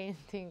 one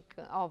painting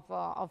of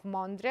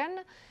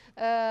Mondrian.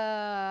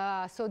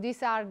 So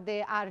these are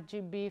the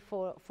RGB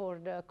for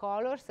the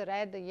colors,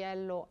 red,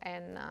 yellow,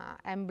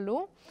 and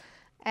blue.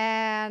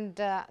 And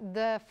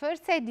the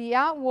first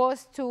idea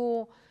was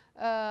to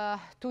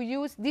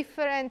use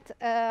different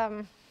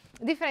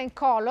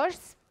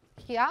colors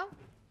here.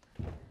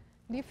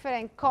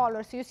 Different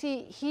colors. You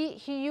see,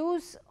 he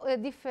used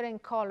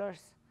different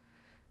colors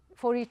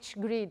for each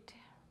grid,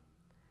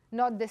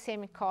 not the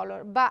same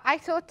color. But I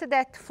thought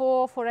that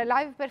for a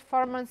live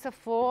performance,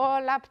 for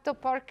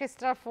laptop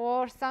orchestra,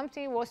 for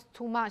something, it was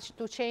too much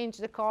to change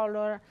the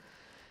color.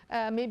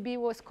 Maybe it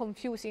was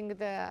confusing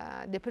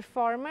the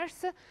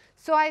performers.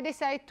 So I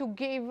decided to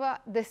give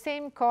the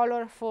same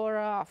color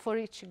for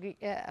each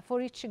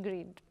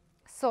grid.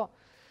 So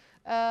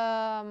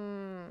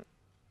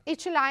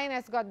each line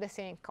has got the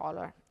same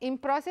color. In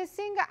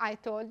processing, I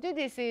told you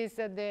this is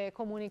the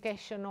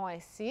communication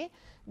OSC.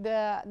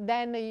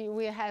 Then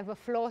we have a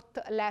float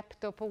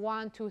laptop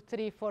 1, 2,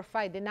 3, 4,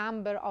 5, the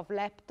number of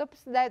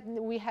laptops. That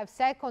we have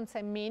seconds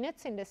and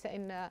minutes in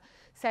the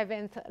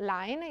 7th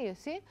line, you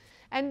see.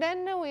 And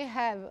then we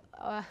have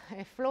a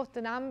float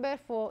number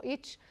for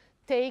each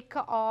take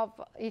of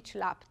each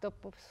laptop.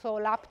 So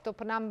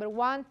laptop number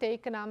 1,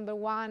 take number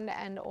 1,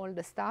 and all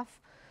the stuff.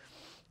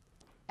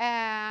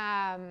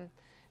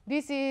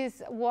 This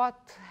is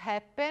what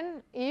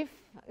happened if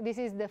this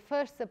is the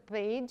first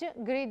page,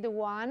 grid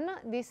 1.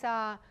 These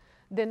are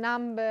the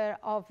number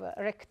of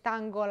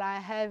rectangle I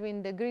have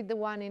in the grid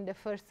 1 in the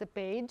first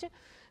page.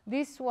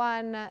 This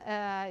one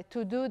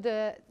to do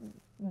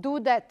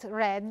that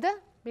red,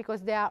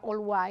 because they are all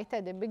white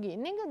at the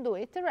beginning, do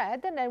it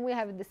red, and then we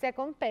have the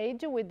second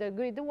page with the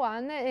grid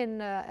 1 in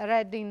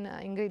red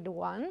in grid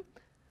 1.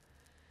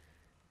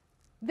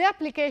 The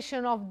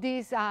application of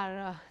these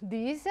are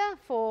these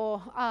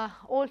for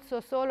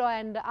also solo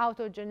and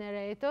auto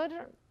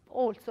generator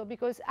also,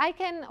 because I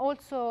can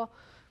also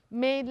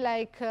make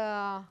like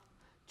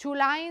 2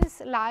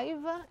 lines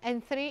live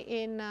and 3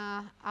 in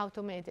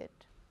automated.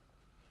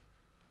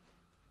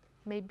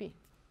 Maybe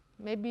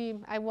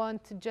I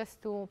want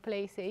just to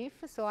play safe,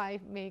 so I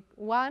make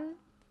 1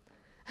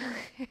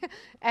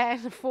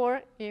 and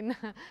 4 in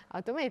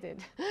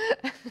automated.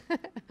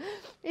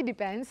 It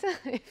depends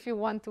if you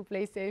want to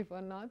play safe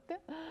or not.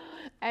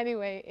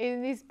 Anyway,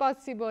 it is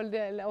possible,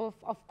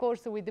 of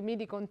course, with the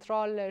MIDI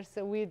controllers,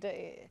 with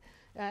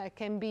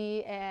can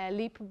be a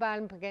lip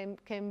bulb,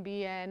 can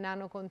be a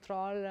nano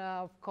control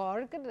of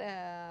Korg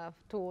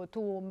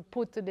to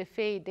put the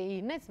fade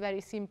in. It's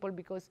very simple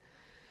because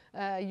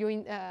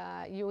you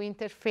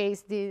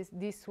interface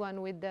this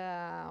one with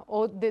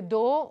the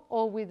DAW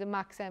or with the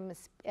Max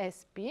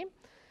MSP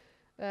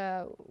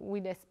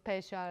with a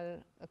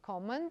special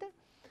command.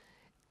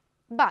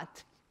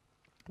 But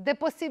the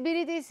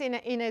possibilities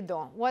in a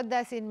DAW, what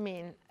does it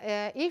mean?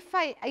 If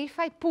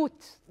I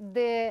put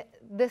the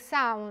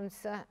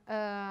sounds,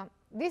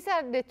 these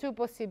are the 2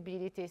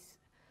 possibilities.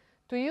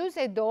 To use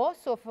a DAW,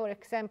 so for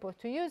example,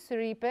 to use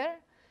Reaper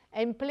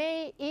and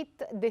play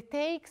the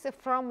takes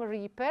from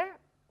Reaper,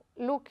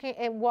 looking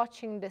and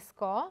watching the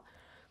score,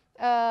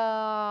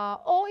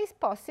 or it's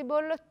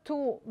possible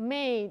to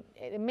made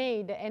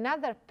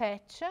another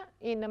patch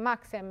in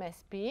Max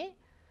MSP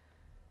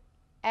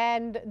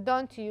and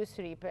don't use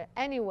Reaper.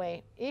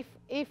 Anyway,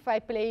 if I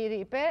play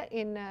Reaper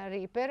in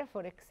Reaper,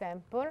 for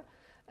example,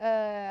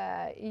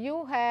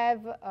 you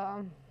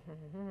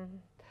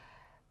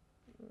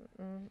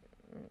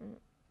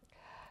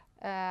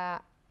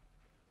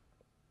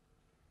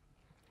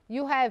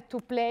have to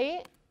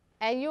play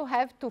and you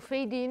have to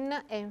fade in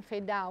and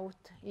fade out,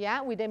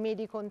 yeah, with a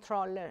MIDI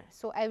controller.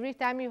 So every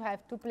time you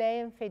have to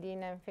play and fade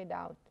in and fade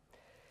out.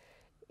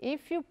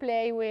 If you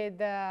play with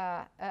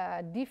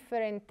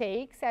different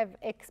takes, I've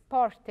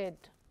exported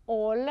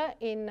all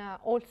in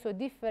also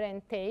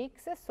different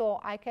takes, so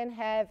I can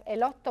have a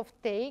lot of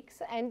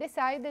takes and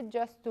decided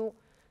just to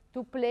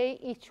play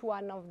each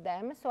one of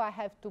them. So I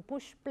have to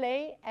push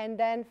play and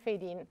then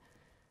fade in,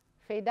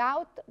 fade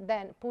out,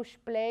 then push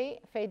play,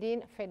 fade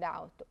in, fade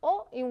out,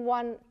 or in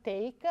one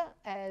take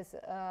as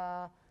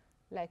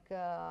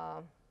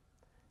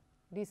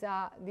this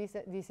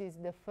is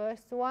the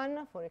first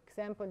one, for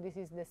example, this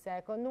is the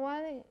second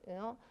one, you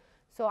know.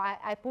 So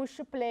I push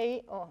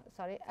play,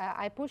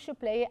 I push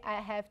play, I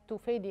have to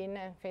fade in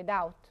and fade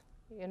out,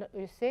 you know,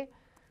 you see?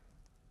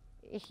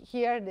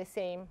 Here the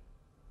same,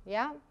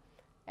 yeah?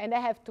 And I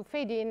have to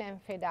fade in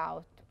and fade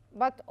out.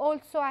 But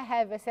also I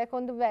have a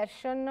second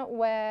version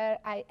where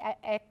I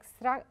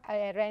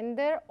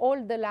render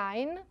all the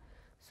line,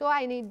 so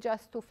I need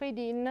just to fade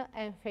in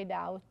and fade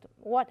out.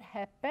 What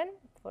happened,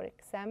 for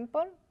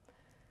example?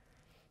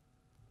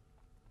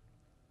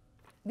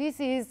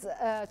 This is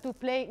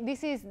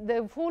this is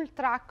the full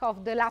track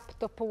of the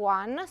laptop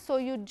 1, so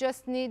you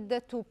just need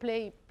to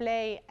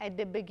play at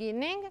the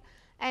beginning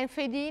and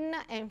fade in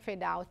and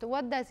fade out.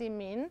 What does it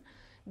mean?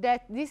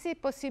 That this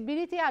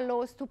possibility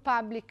allows to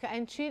public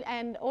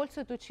and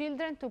also to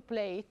children to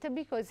play it,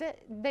 because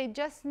they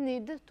just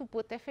need to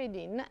put a fade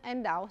in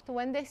and out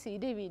when they see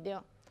the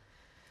video.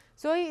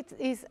 So it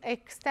is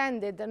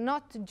extended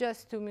not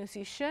just to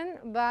musicians,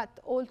 but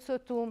also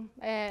to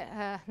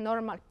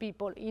normal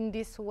people in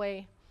this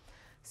way.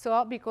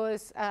 So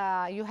because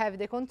you have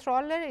the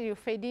controller, you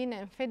fade in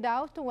and fade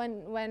out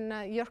when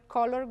your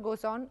color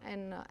goes on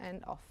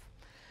and off.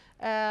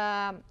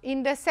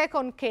 In the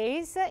second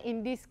case,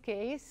 in this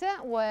case,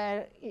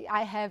 where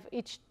I have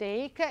each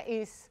take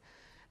is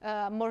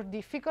more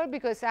difficult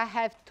because I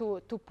have to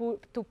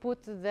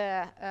put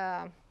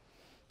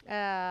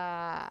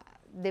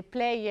the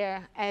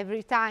player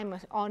every time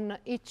on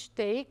each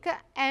take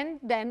and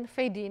then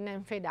fade in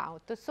and fade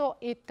out. So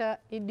it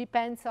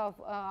depends of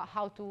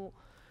how to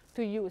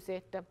use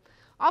it.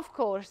 Of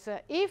course,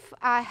 if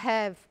I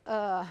have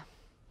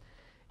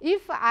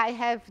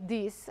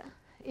this,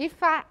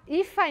 if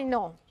I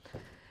know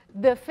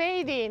the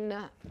fade in,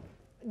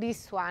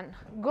 this one,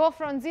 go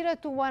from 0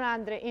 to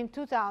 100 in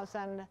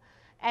 2000,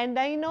 and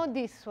I know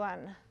this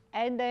one,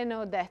 and I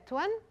know that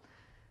one,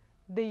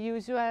 the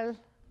usual,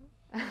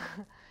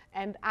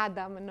 and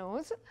Adam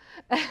knows,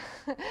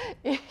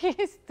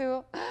 is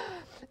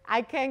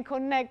I can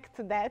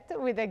connect that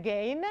with a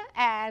gain,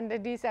 and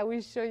this I will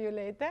show you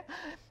later.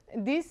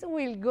 This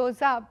will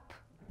goes up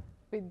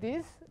with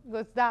this,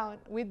 goes down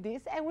with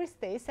this, and will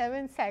stay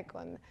 7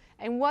 seconds.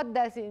 And what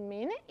does it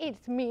mean?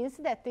 It means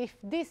that if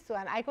this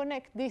one, I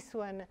connect this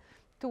one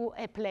to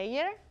a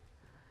player,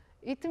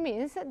 it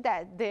means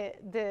that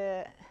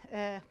the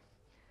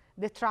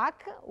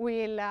track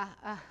will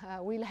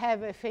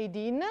have a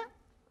fade-in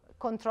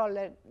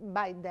controlled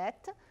by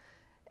that,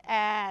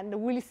 and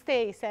will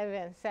stay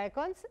 7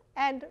 seconds,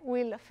 and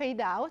will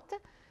fade out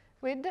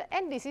with,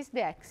 and this is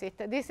the exit.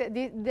 This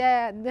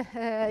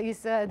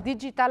is a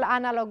digital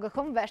analog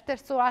converter,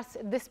 so as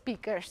the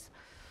speakers.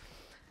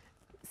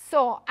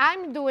 So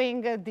I'm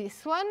doing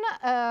this one.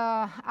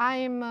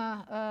 I'm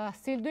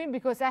still doing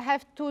because I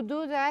have to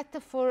do that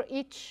for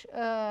each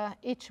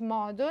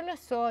module.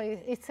 So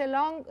it's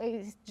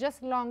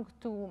just long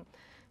to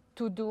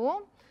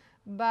do,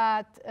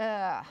 but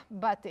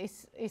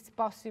it's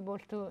possible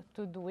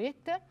to do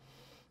it.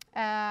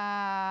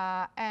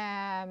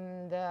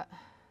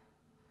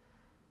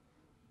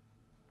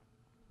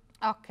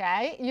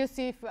 Okay, you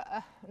see if,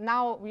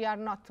 now we are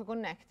not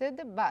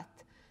connected, but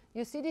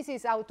you see this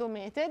is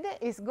automated.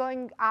 It's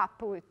going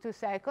up with 2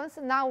 seconds.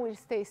 Now we'll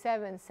stay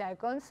 7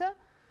 seconds.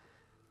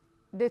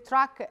 The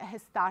track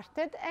has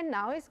started, and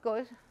now it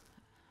goes.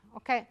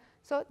 Okay,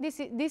 so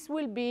this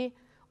will be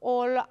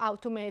all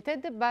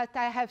automated, but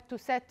I have to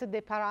set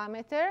the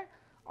parameter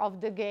of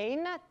the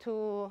gain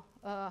to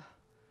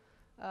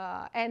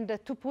and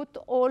to put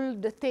all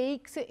the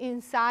takes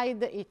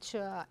inside each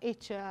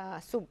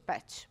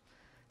sub-patch.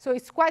 So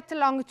it's quite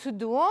long to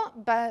do,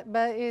 but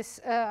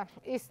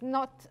it's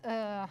not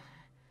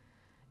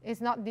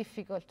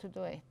difficult to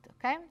do it.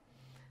 Okay,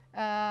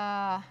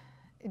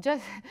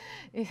 just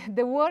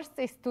the worst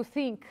is to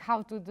think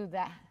how to do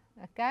that.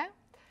 Okay,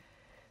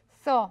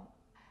 so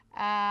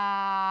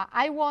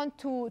I want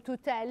to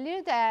tell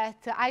you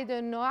that I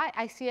don't know.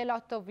 I see a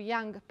lot of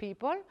young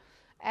people,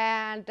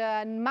 and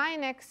my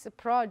next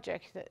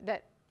project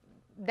that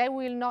they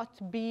will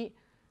not be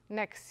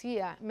next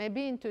year,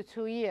 maybe into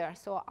 2 years,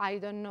 so I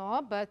don't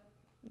know, but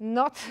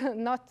not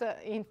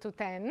into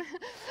 10,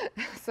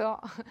 so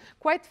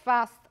quite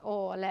fast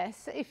or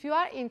less. If you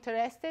are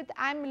interested,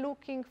 I'm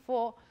looking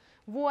for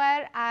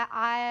where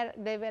are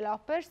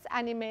developers,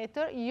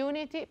 animator,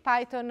 Unity,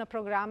 Python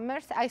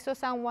programmers. I saw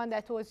someone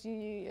that was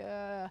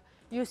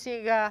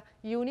using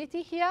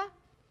Unity here.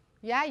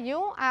 Yeah,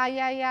 you?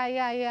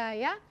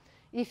 Yeah.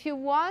 If you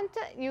want,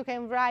 you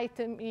can write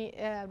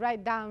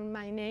down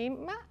my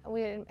name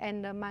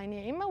and my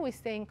name. We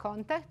stay in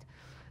contact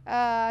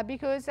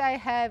because I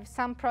have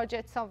some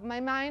projects of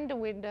my mind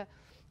with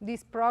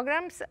these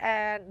programs,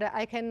 and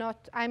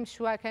I'm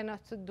sure I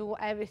cannot do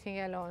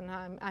everything alone.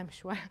 I'm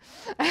sure.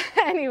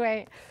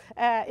 Anyway,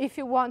 if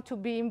you want to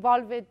be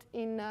involved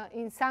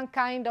in some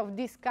kind of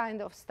this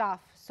kind of stuff,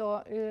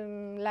 so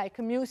like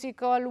a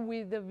musical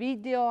with the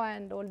video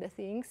and all the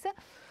things.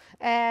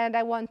 And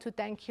I want to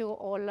thank you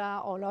all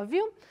of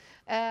you.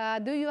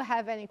 Do you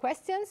have any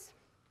questions?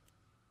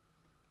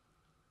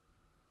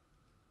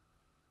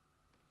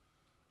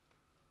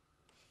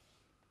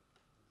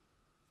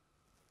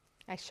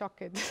 I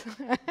shocked. Okay.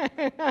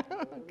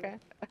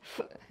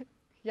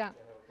 Yeah. I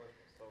have a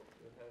question. So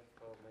you have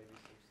maybe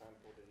some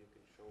sample that you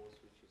can show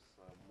us, which is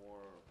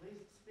more.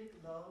 Please speak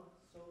loud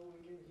so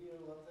we can hear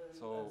what they're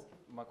So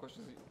asking. my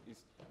question is,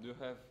 do you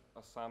have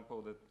a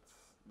sample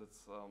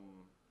that's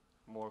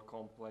more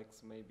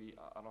complex? Maybe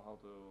I don't know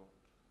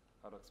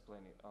how to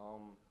explain it.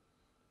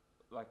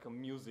 Like a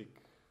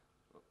music,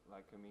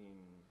 like I mean,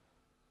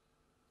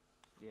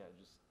 yeah,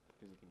 just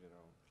music in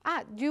general.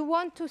 Do you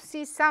want to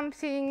see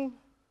something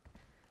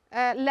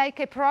like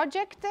a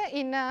project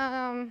in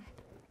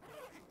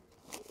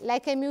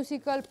like a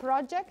musical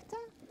project?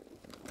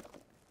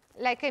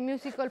 Like a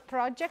musical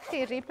project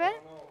in Reaper?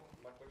 No,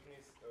 my question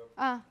is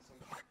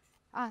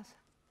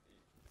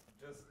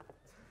just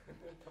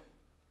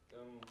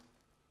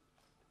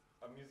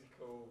a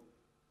musical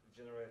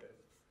generated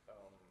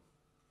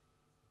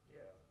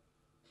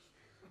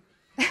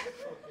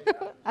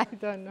I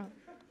don't know.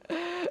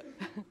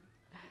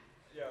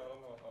 Yeah, I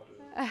don't know how to.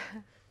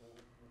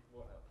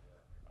 What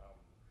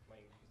my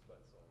English is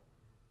bad, so.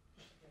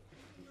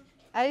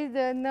 I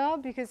don't know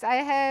because I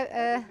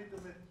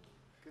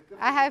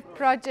have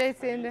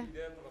projects in.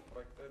 Идеята на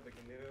проекта е да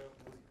генерира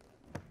музика.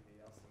 И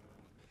аз съм.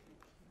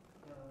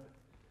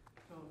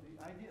 So the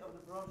idea of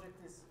the project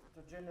is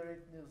to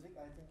generate music.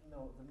 I think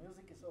no, the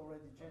music is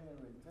already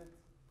generated,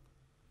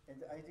 and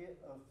the idea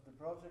of the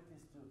project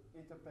is to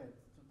interpret,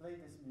 to play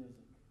this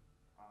music,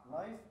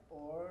 live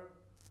or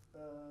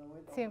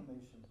with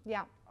automation.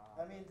 Yeah.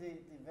 I mean, the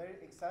very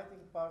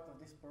exciting part of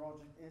this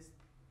project is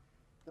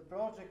the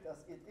project as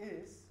it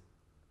is,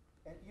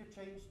 and you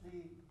change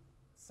the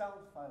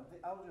sound file, the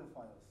audio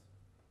files.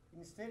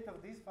 Instead of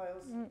these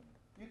files,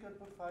 you can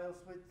put files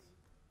with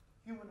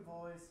human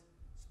voice,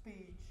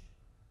 speech,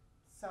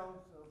 sound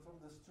from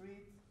the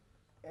street,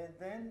 and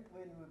then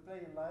when we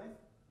play live,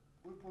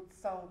 we put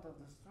sound of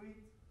the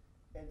street,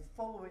 and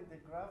following the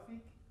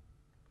graphic,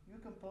 you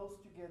compose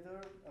together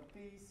a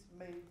piece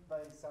made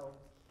by sound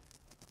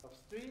of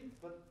street,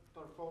 but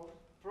performed,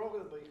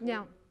 programmed by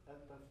him and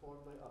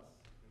performed by us.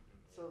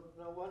 So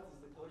now what is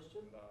the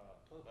question?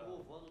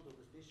 Хубаво вода да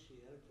обясниш и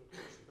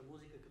електроакустичната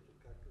музика като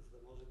как, за да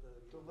може да...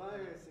 Това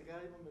е, сега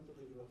имаме да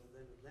го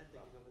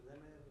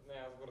Не,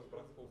 аз го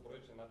разбрах по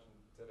различен начин,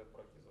 целият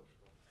проект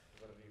изобщо,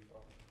 заради това.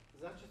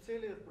 Значи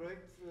целият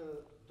проект,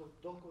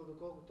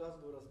 доколкото аз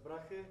го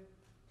разбрах е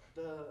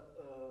да,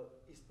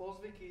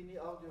 използвайки едни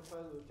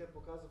аудиофайлове, тя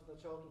показва в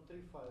началото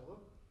 3 файла,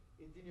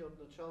 един е от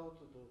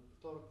началото до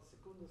втората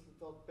секунда, след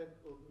това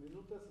от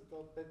минута, след това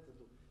от 5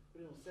 до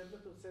примерно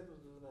 7, от 7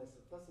 до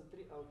 12. Това са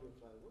 3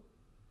 аудиофайла,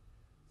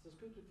 с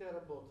които тя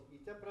работи.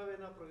 И тя прави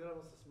една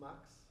програма с Max,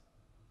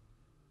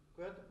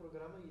 която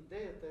програма,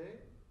 идеята е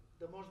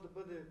да може да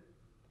бъде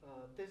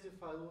тези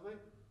файлове,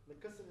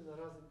 накъсани на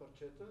разни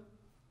парчета,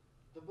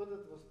 да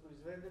бъдат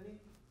възпроизведени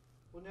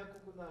по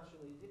няколко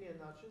начина. Единият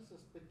начин с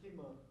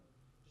 5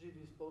 живи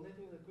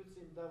изпълнители, на които се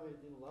им дава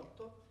един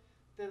лаптоп,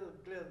 те да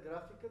гледат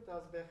графиката,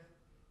 аз бях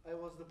I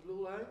was the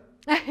blue line.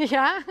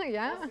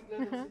 Аз си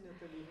гледам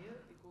синята линия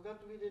и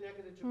когато видя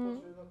някъде, че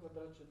почва едно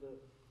квадратче да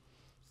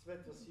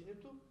светва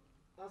синето,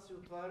 аз си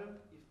отварям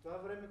и в това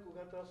време,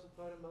 когато аз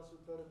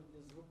отварям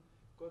един звук,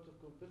 който в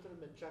компютъра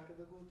ме чака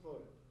да го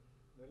отворя.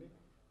 Нали?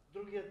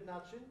 Другият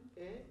начин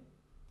е,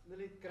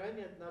 нали,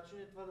 крайният начин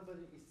е това да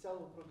бъде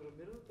изцяло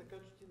програмирано, така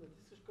че ти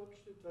натискаш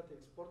копчето и това ти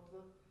експортва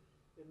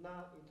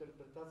една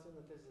интерпретация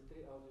на тези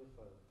 3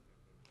 аудиофайла.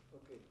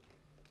 Okay.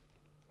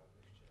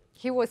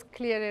 He was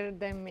clearer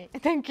than me.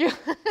 Thank you.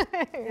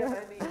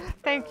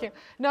 Thank you.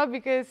 No,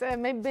 because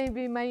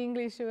maybe my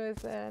English was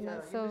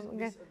not so good. good.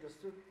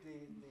 Misunderstood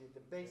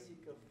the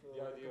basic of the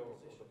idea of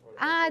the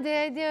project. The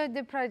idea of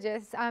the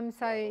project. I'm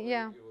sorry.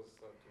 Yeah. It was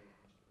to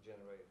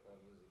generate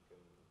music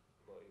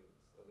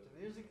and the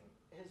music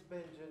has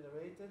been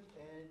generated,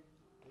 and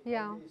the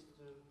Yeah. idea is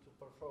to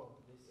perform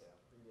this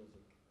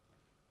music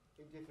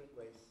in different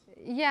ways.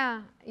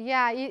 Yeah.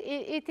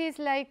 It is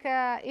like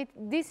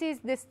this is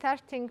the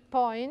starting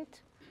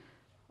point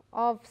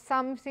of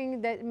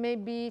something that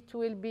maybe it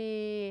will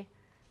be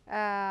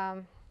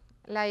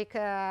like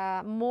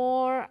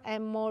more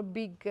and more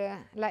bigger,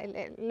 like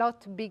a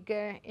lot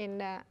bigger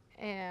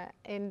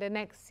in the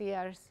next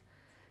years,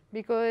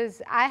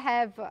 because I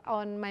have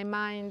on my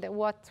mind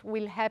what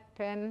will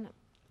happen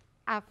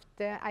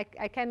after.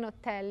 I cannot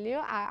tell you.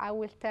 I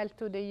will tell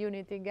to the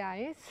Unity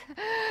guys.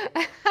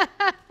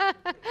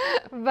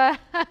 but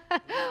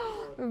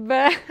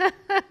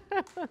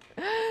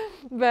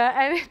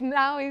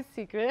now it's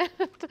secret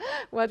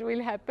what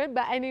will happen.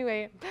 But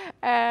anyway,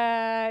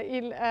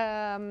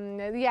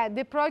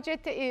 the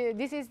project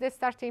this is the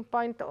starting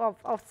point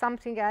of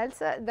something else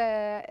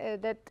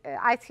that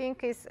I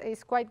think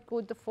is quite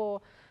good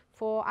for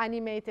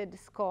animated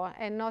score,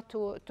 and not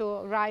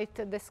to write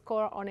the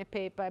score on a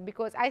paper,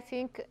 because I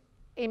think,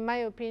 in my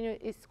opinion,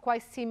 it's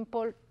quite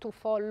simple to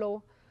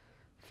follow,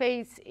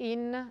 fades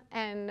in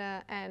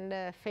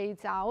and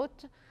fades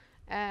out,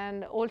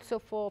 and also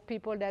for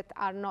people that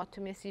are not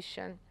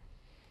musicians.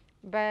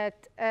 But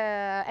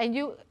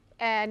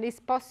and it's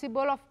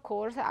possible, of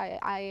course,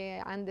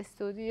 I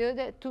understood you,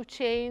 to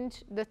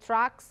change the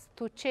tracks,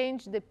 to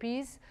change the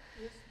piece.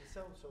 Yes, the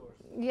sound source.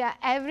 Yeah,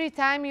 every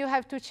time you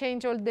have to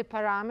change all the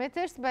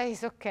parameters, but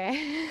it's okay.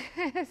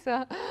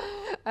 So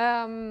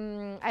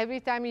every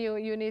time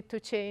you need to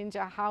change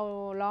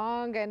how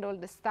long and all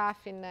the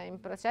stuff in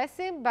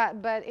processing,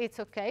 but it's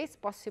okay, it's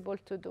possible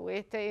to do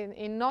it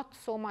in not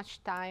so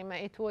much time.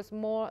 It was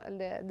more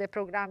the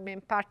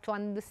programming part, to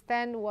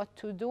understand what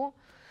to do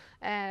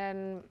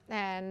and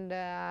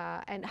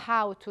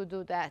how to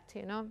do that,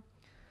 you know.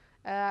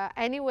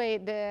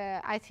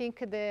 Anyway, I think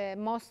the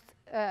most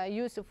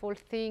useful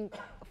thing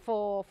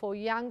for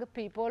young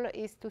people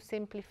is to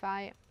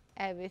simplify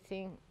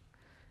everything,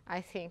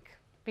 I think,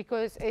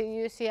 because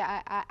you see,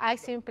 I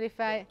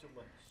simplify. Not too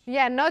much.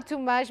 Yeah, not too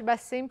much, but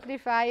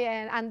simplify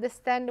and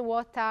understand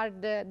what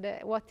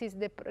is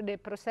the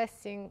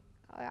processing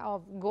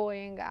of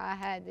going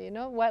ahead. You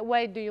know,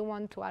 where do you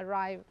want to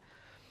arrive?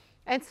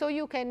 And so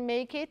you can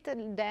make it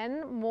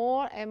then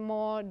more and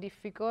more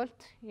difficult,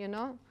 you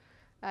know.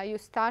 You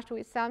start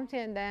with something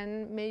and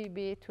then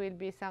maybe it will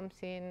be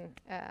something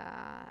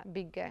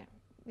bigger.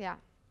 Yeah,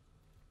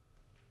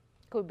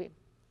 could be.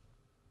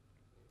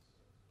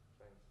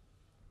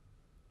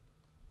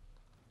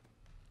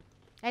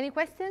 Any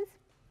questions?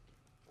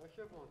 I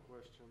have one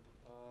question.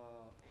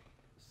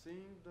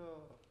 Seeing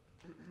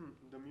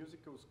the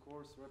musical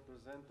scores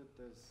represented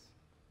as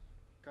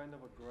kind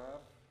of a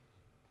graph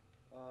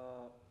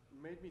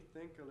made me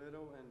think a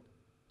little, and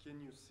can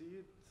you see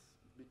it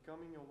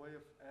becoming a way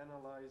of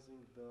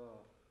analyzing the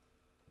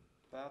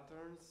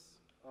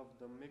patterns of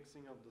the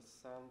mixing of the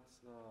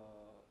sounds,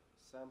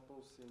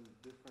 samples in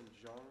different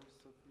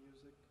genres of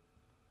music,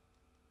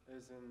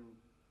 as in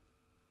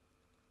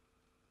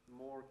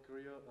more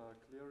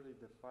clearly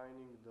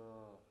defining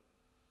the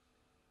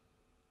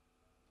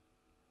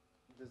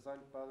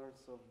design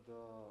patterns of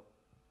the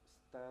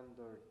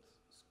standard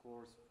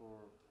scores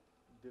for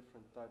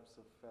different types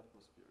of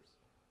atmospheres,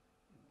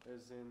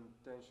 as in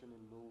tension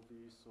in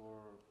movies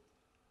or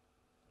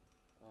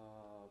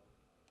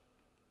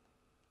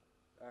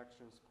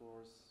action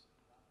scores.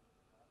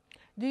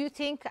 Do you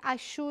think I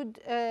should,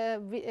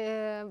 with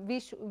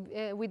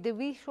the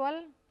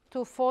visual,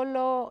 to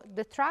follow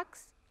the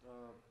tracks?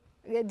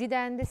 Did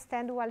I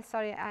understand well?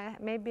 Sorry,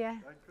 maybe I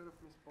could have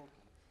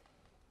misspoken.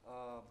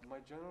 My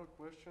general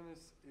question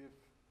is if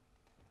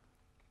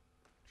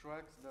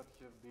tracks that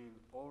have been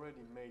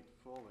already made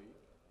fully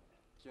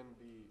can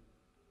be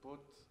put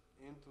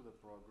into the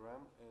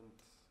program and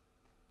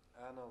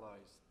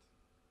analyzed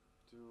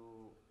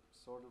to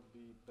sort of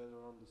be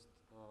better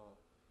understood,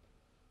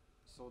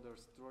 so their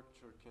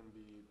structure can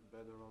be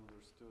better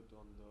understood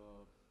on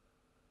the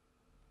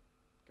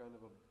kind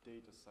of a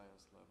data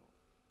science level.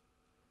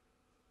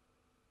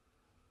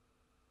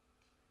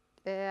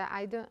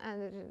 I don't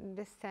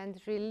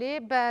understand really,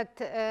 but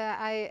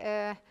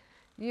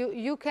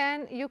you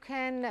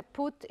can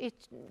put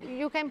it.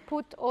 You can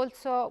put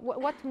also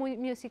what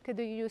music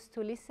do you used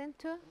to listen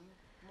to?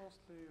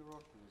 Mostly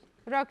rock music.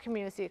 Rock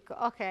music.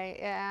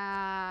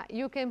 Okay.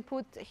 You can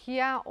put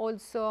here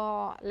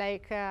also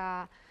like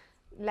a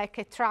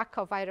track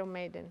of Iron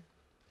Maiden,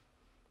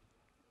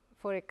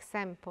 for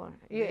example.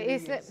 Maybe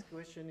his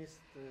question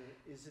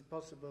is it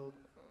possible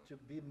to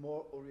be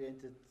more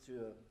oriented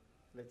to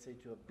let's say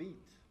to a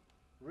beat,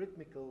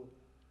 rhythmical,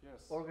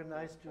 yes,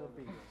 organized to a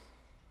beat?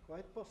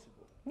 Quite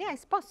possible. Yeah,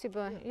 it's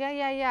possible.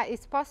 Yeah.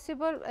 It's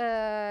possible.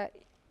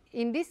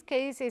 In this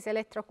case, it's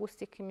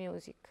electroacoustic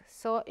music,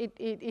 so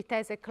it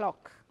has a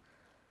clock.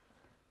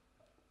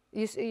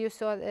 You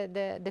saw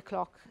the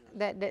clock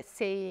that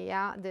say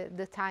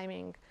the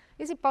timing.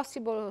 Is it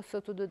possible also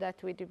to do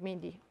that with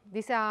MIDI?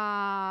 These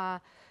are.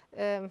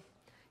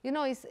 You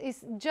know,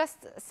 it's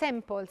just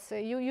samples.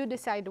 You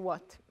decide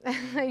what.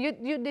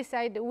 you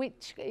decide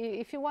which.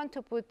 If you want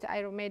to put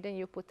Iron Maiden,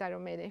 you put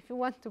Iron Maiden. If you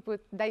want to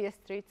put Dire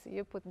Straits,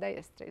 you put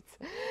Dire Straits.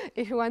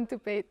 If you want to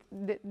put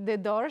the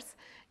Doors,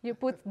 you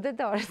put the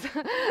Doors.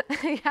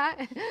 Yeah.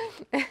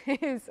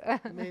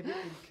 Maybe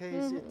in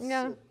case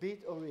it's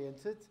beat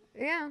oriented,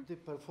 the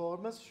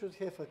performance should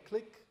have a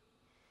click,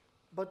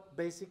 but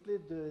basically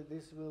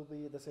this will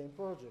be the same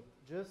project.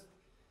 Just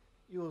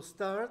you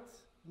start,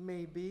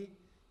 maybe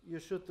you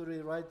should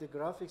rewrite the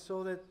graphics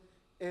so that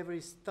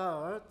every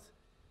start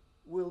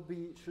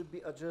should be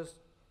adjusted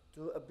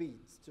to a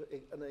beat, to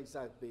an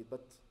exact beat.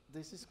 But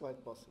this is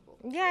quite possible.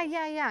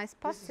 Yeah, it's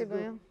possible.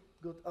 This is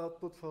good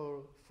output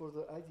for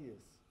the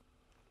ideas.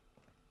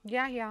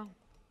 Yeah.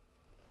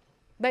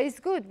 But it's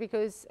good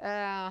because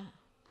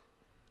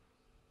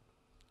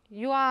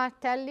you are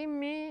telling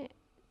me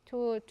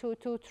to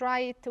try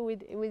it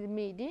with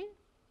MIDI.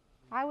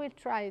 I will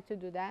try to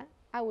do that.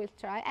 I will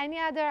try. Any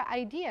other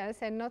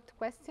ideas and not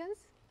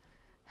questions?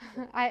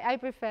 I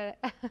prefer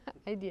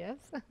ideas,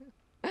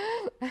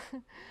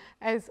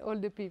 as all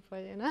the people,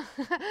 you know.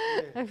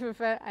 I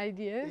prefer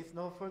ideas. If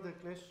no further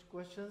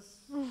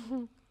questions,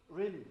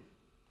 really,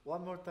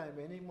 one more time.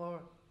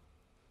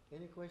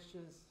 Any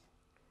questions?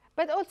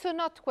 But also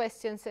not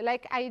questions,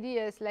 like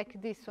ideas,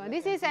 like this one.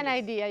 Like this is an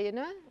idea, you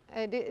know.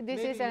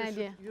 This is an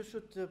idea. You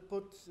should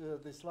put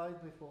the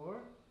slide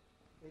before,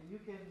 and you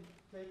can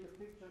take a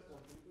picture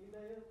of the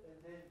email,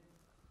 and then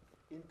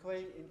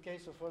in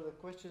case of further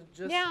questions,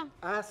 just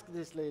ask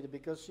this lady,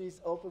 because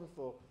she's open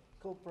for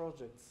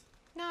co-projects.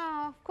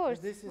 No, of course.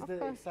 And this is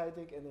the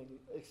exciting and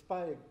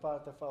inspiring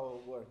part of our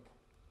work.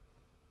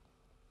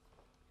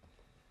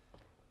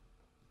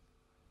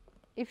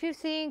 If you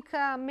think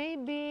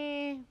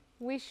maybe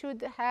we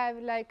should have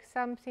like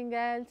something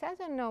else, I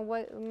don't know,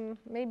 what,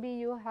 maybe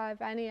you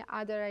have any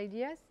other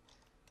ideas?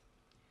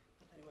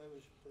 Anyway,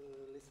 we should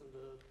listen to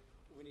the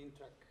winning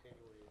track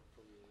anyway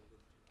from you.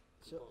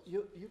 So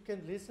you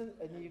can listen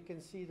and you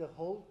can see the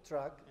whole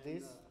track,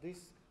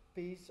 this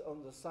piece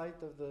on the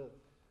site of the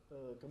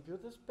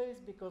computer space,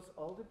 because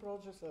all the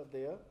projects are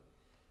there.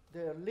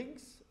 There are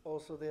links,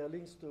 also there are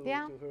links to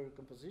her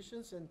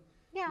compositions, and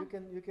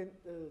you can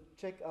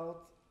check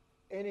out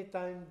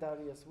anytime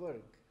Daria's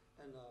work.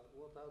 And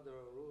what are the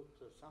root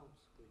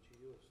sounds which you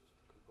used to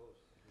compose?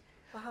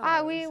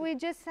 We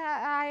just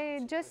I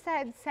just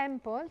had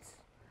samples.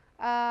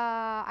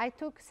 I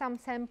took some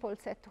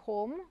samples at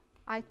home.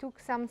 I took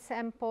some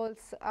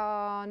samples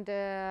on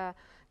the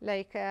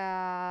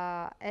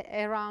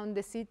around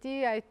the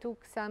city. I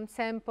took some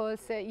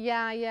samples.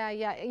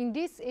 In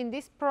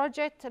this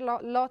project,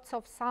 lots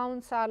of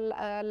sounds are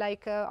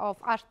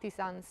of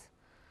artisans.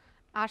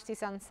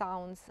 Artisan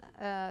sounds,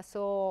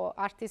 so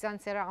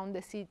artisans around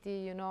the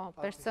city, you know,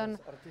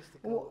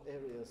 artistical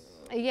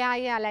areas.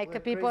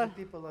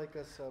 People like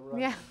us.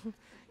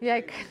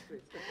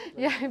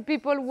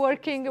 People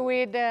working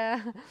with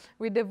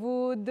the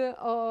wood,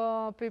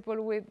 or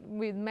people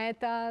with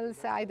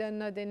metals. I don't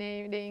know the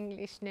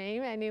English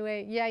name.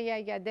 Anyway,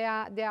 they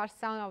are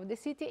sound of the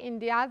city. In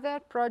the other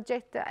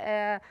project,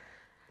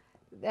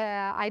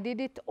 I did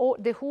it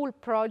the whole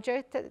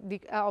project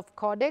of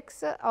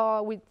Codex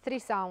with 3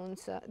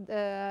 sounds: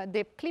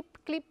 the clip,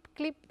 clip,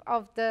 clip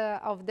of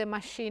the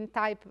machine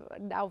type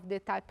of the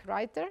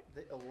typewriter.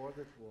 The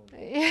awarded one.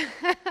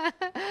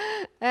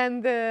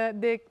 And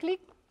the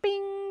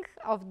clipping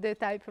of the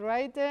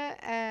typewriter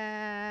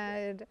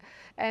and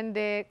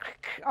the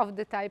of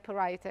the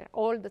typewriter.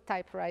 All the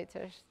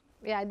typewriters.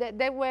 Yeah,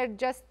 there were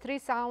just 3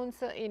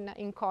 sounds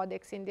in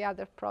Codex in the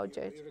other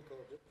project. You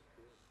recorded?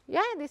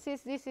 Yeah, this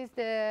is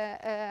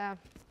the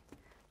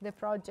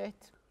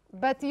project,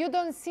 but you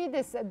don't see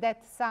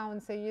that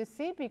sound. So you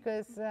see,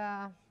 because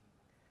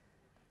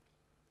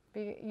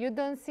you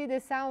don't see the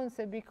sounds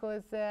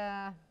because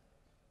they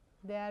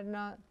are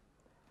not.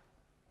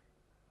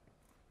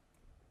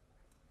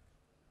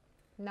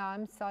 No,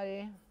 I'm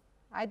sorry.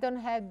 I don't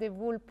have the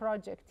whole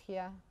project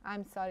here.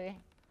 I'm sorry.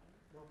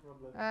 No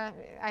problem.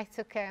 It's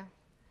okay.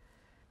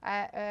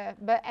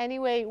 But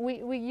anyway,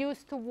 we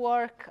used to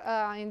work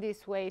in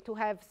this way, to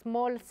have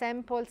small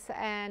samples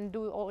and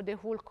do the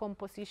whole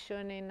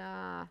composition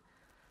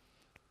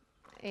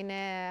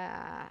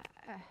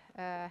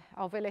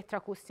of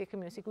electroacoustic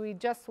music. We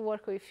just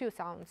work with few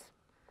sounds,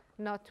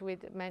 not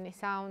with many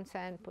sounds,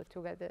 and put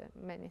together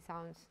many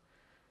sounds.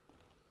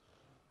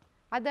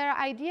 Other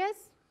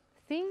ideas?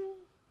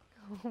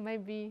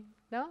 Maybe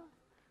no?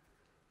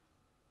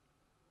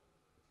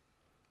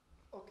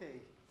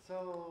 Okay.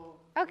 So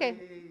okay.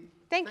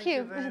 Thank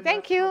you.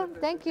 Thank you.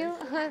 Thank you.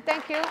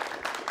 Thank you.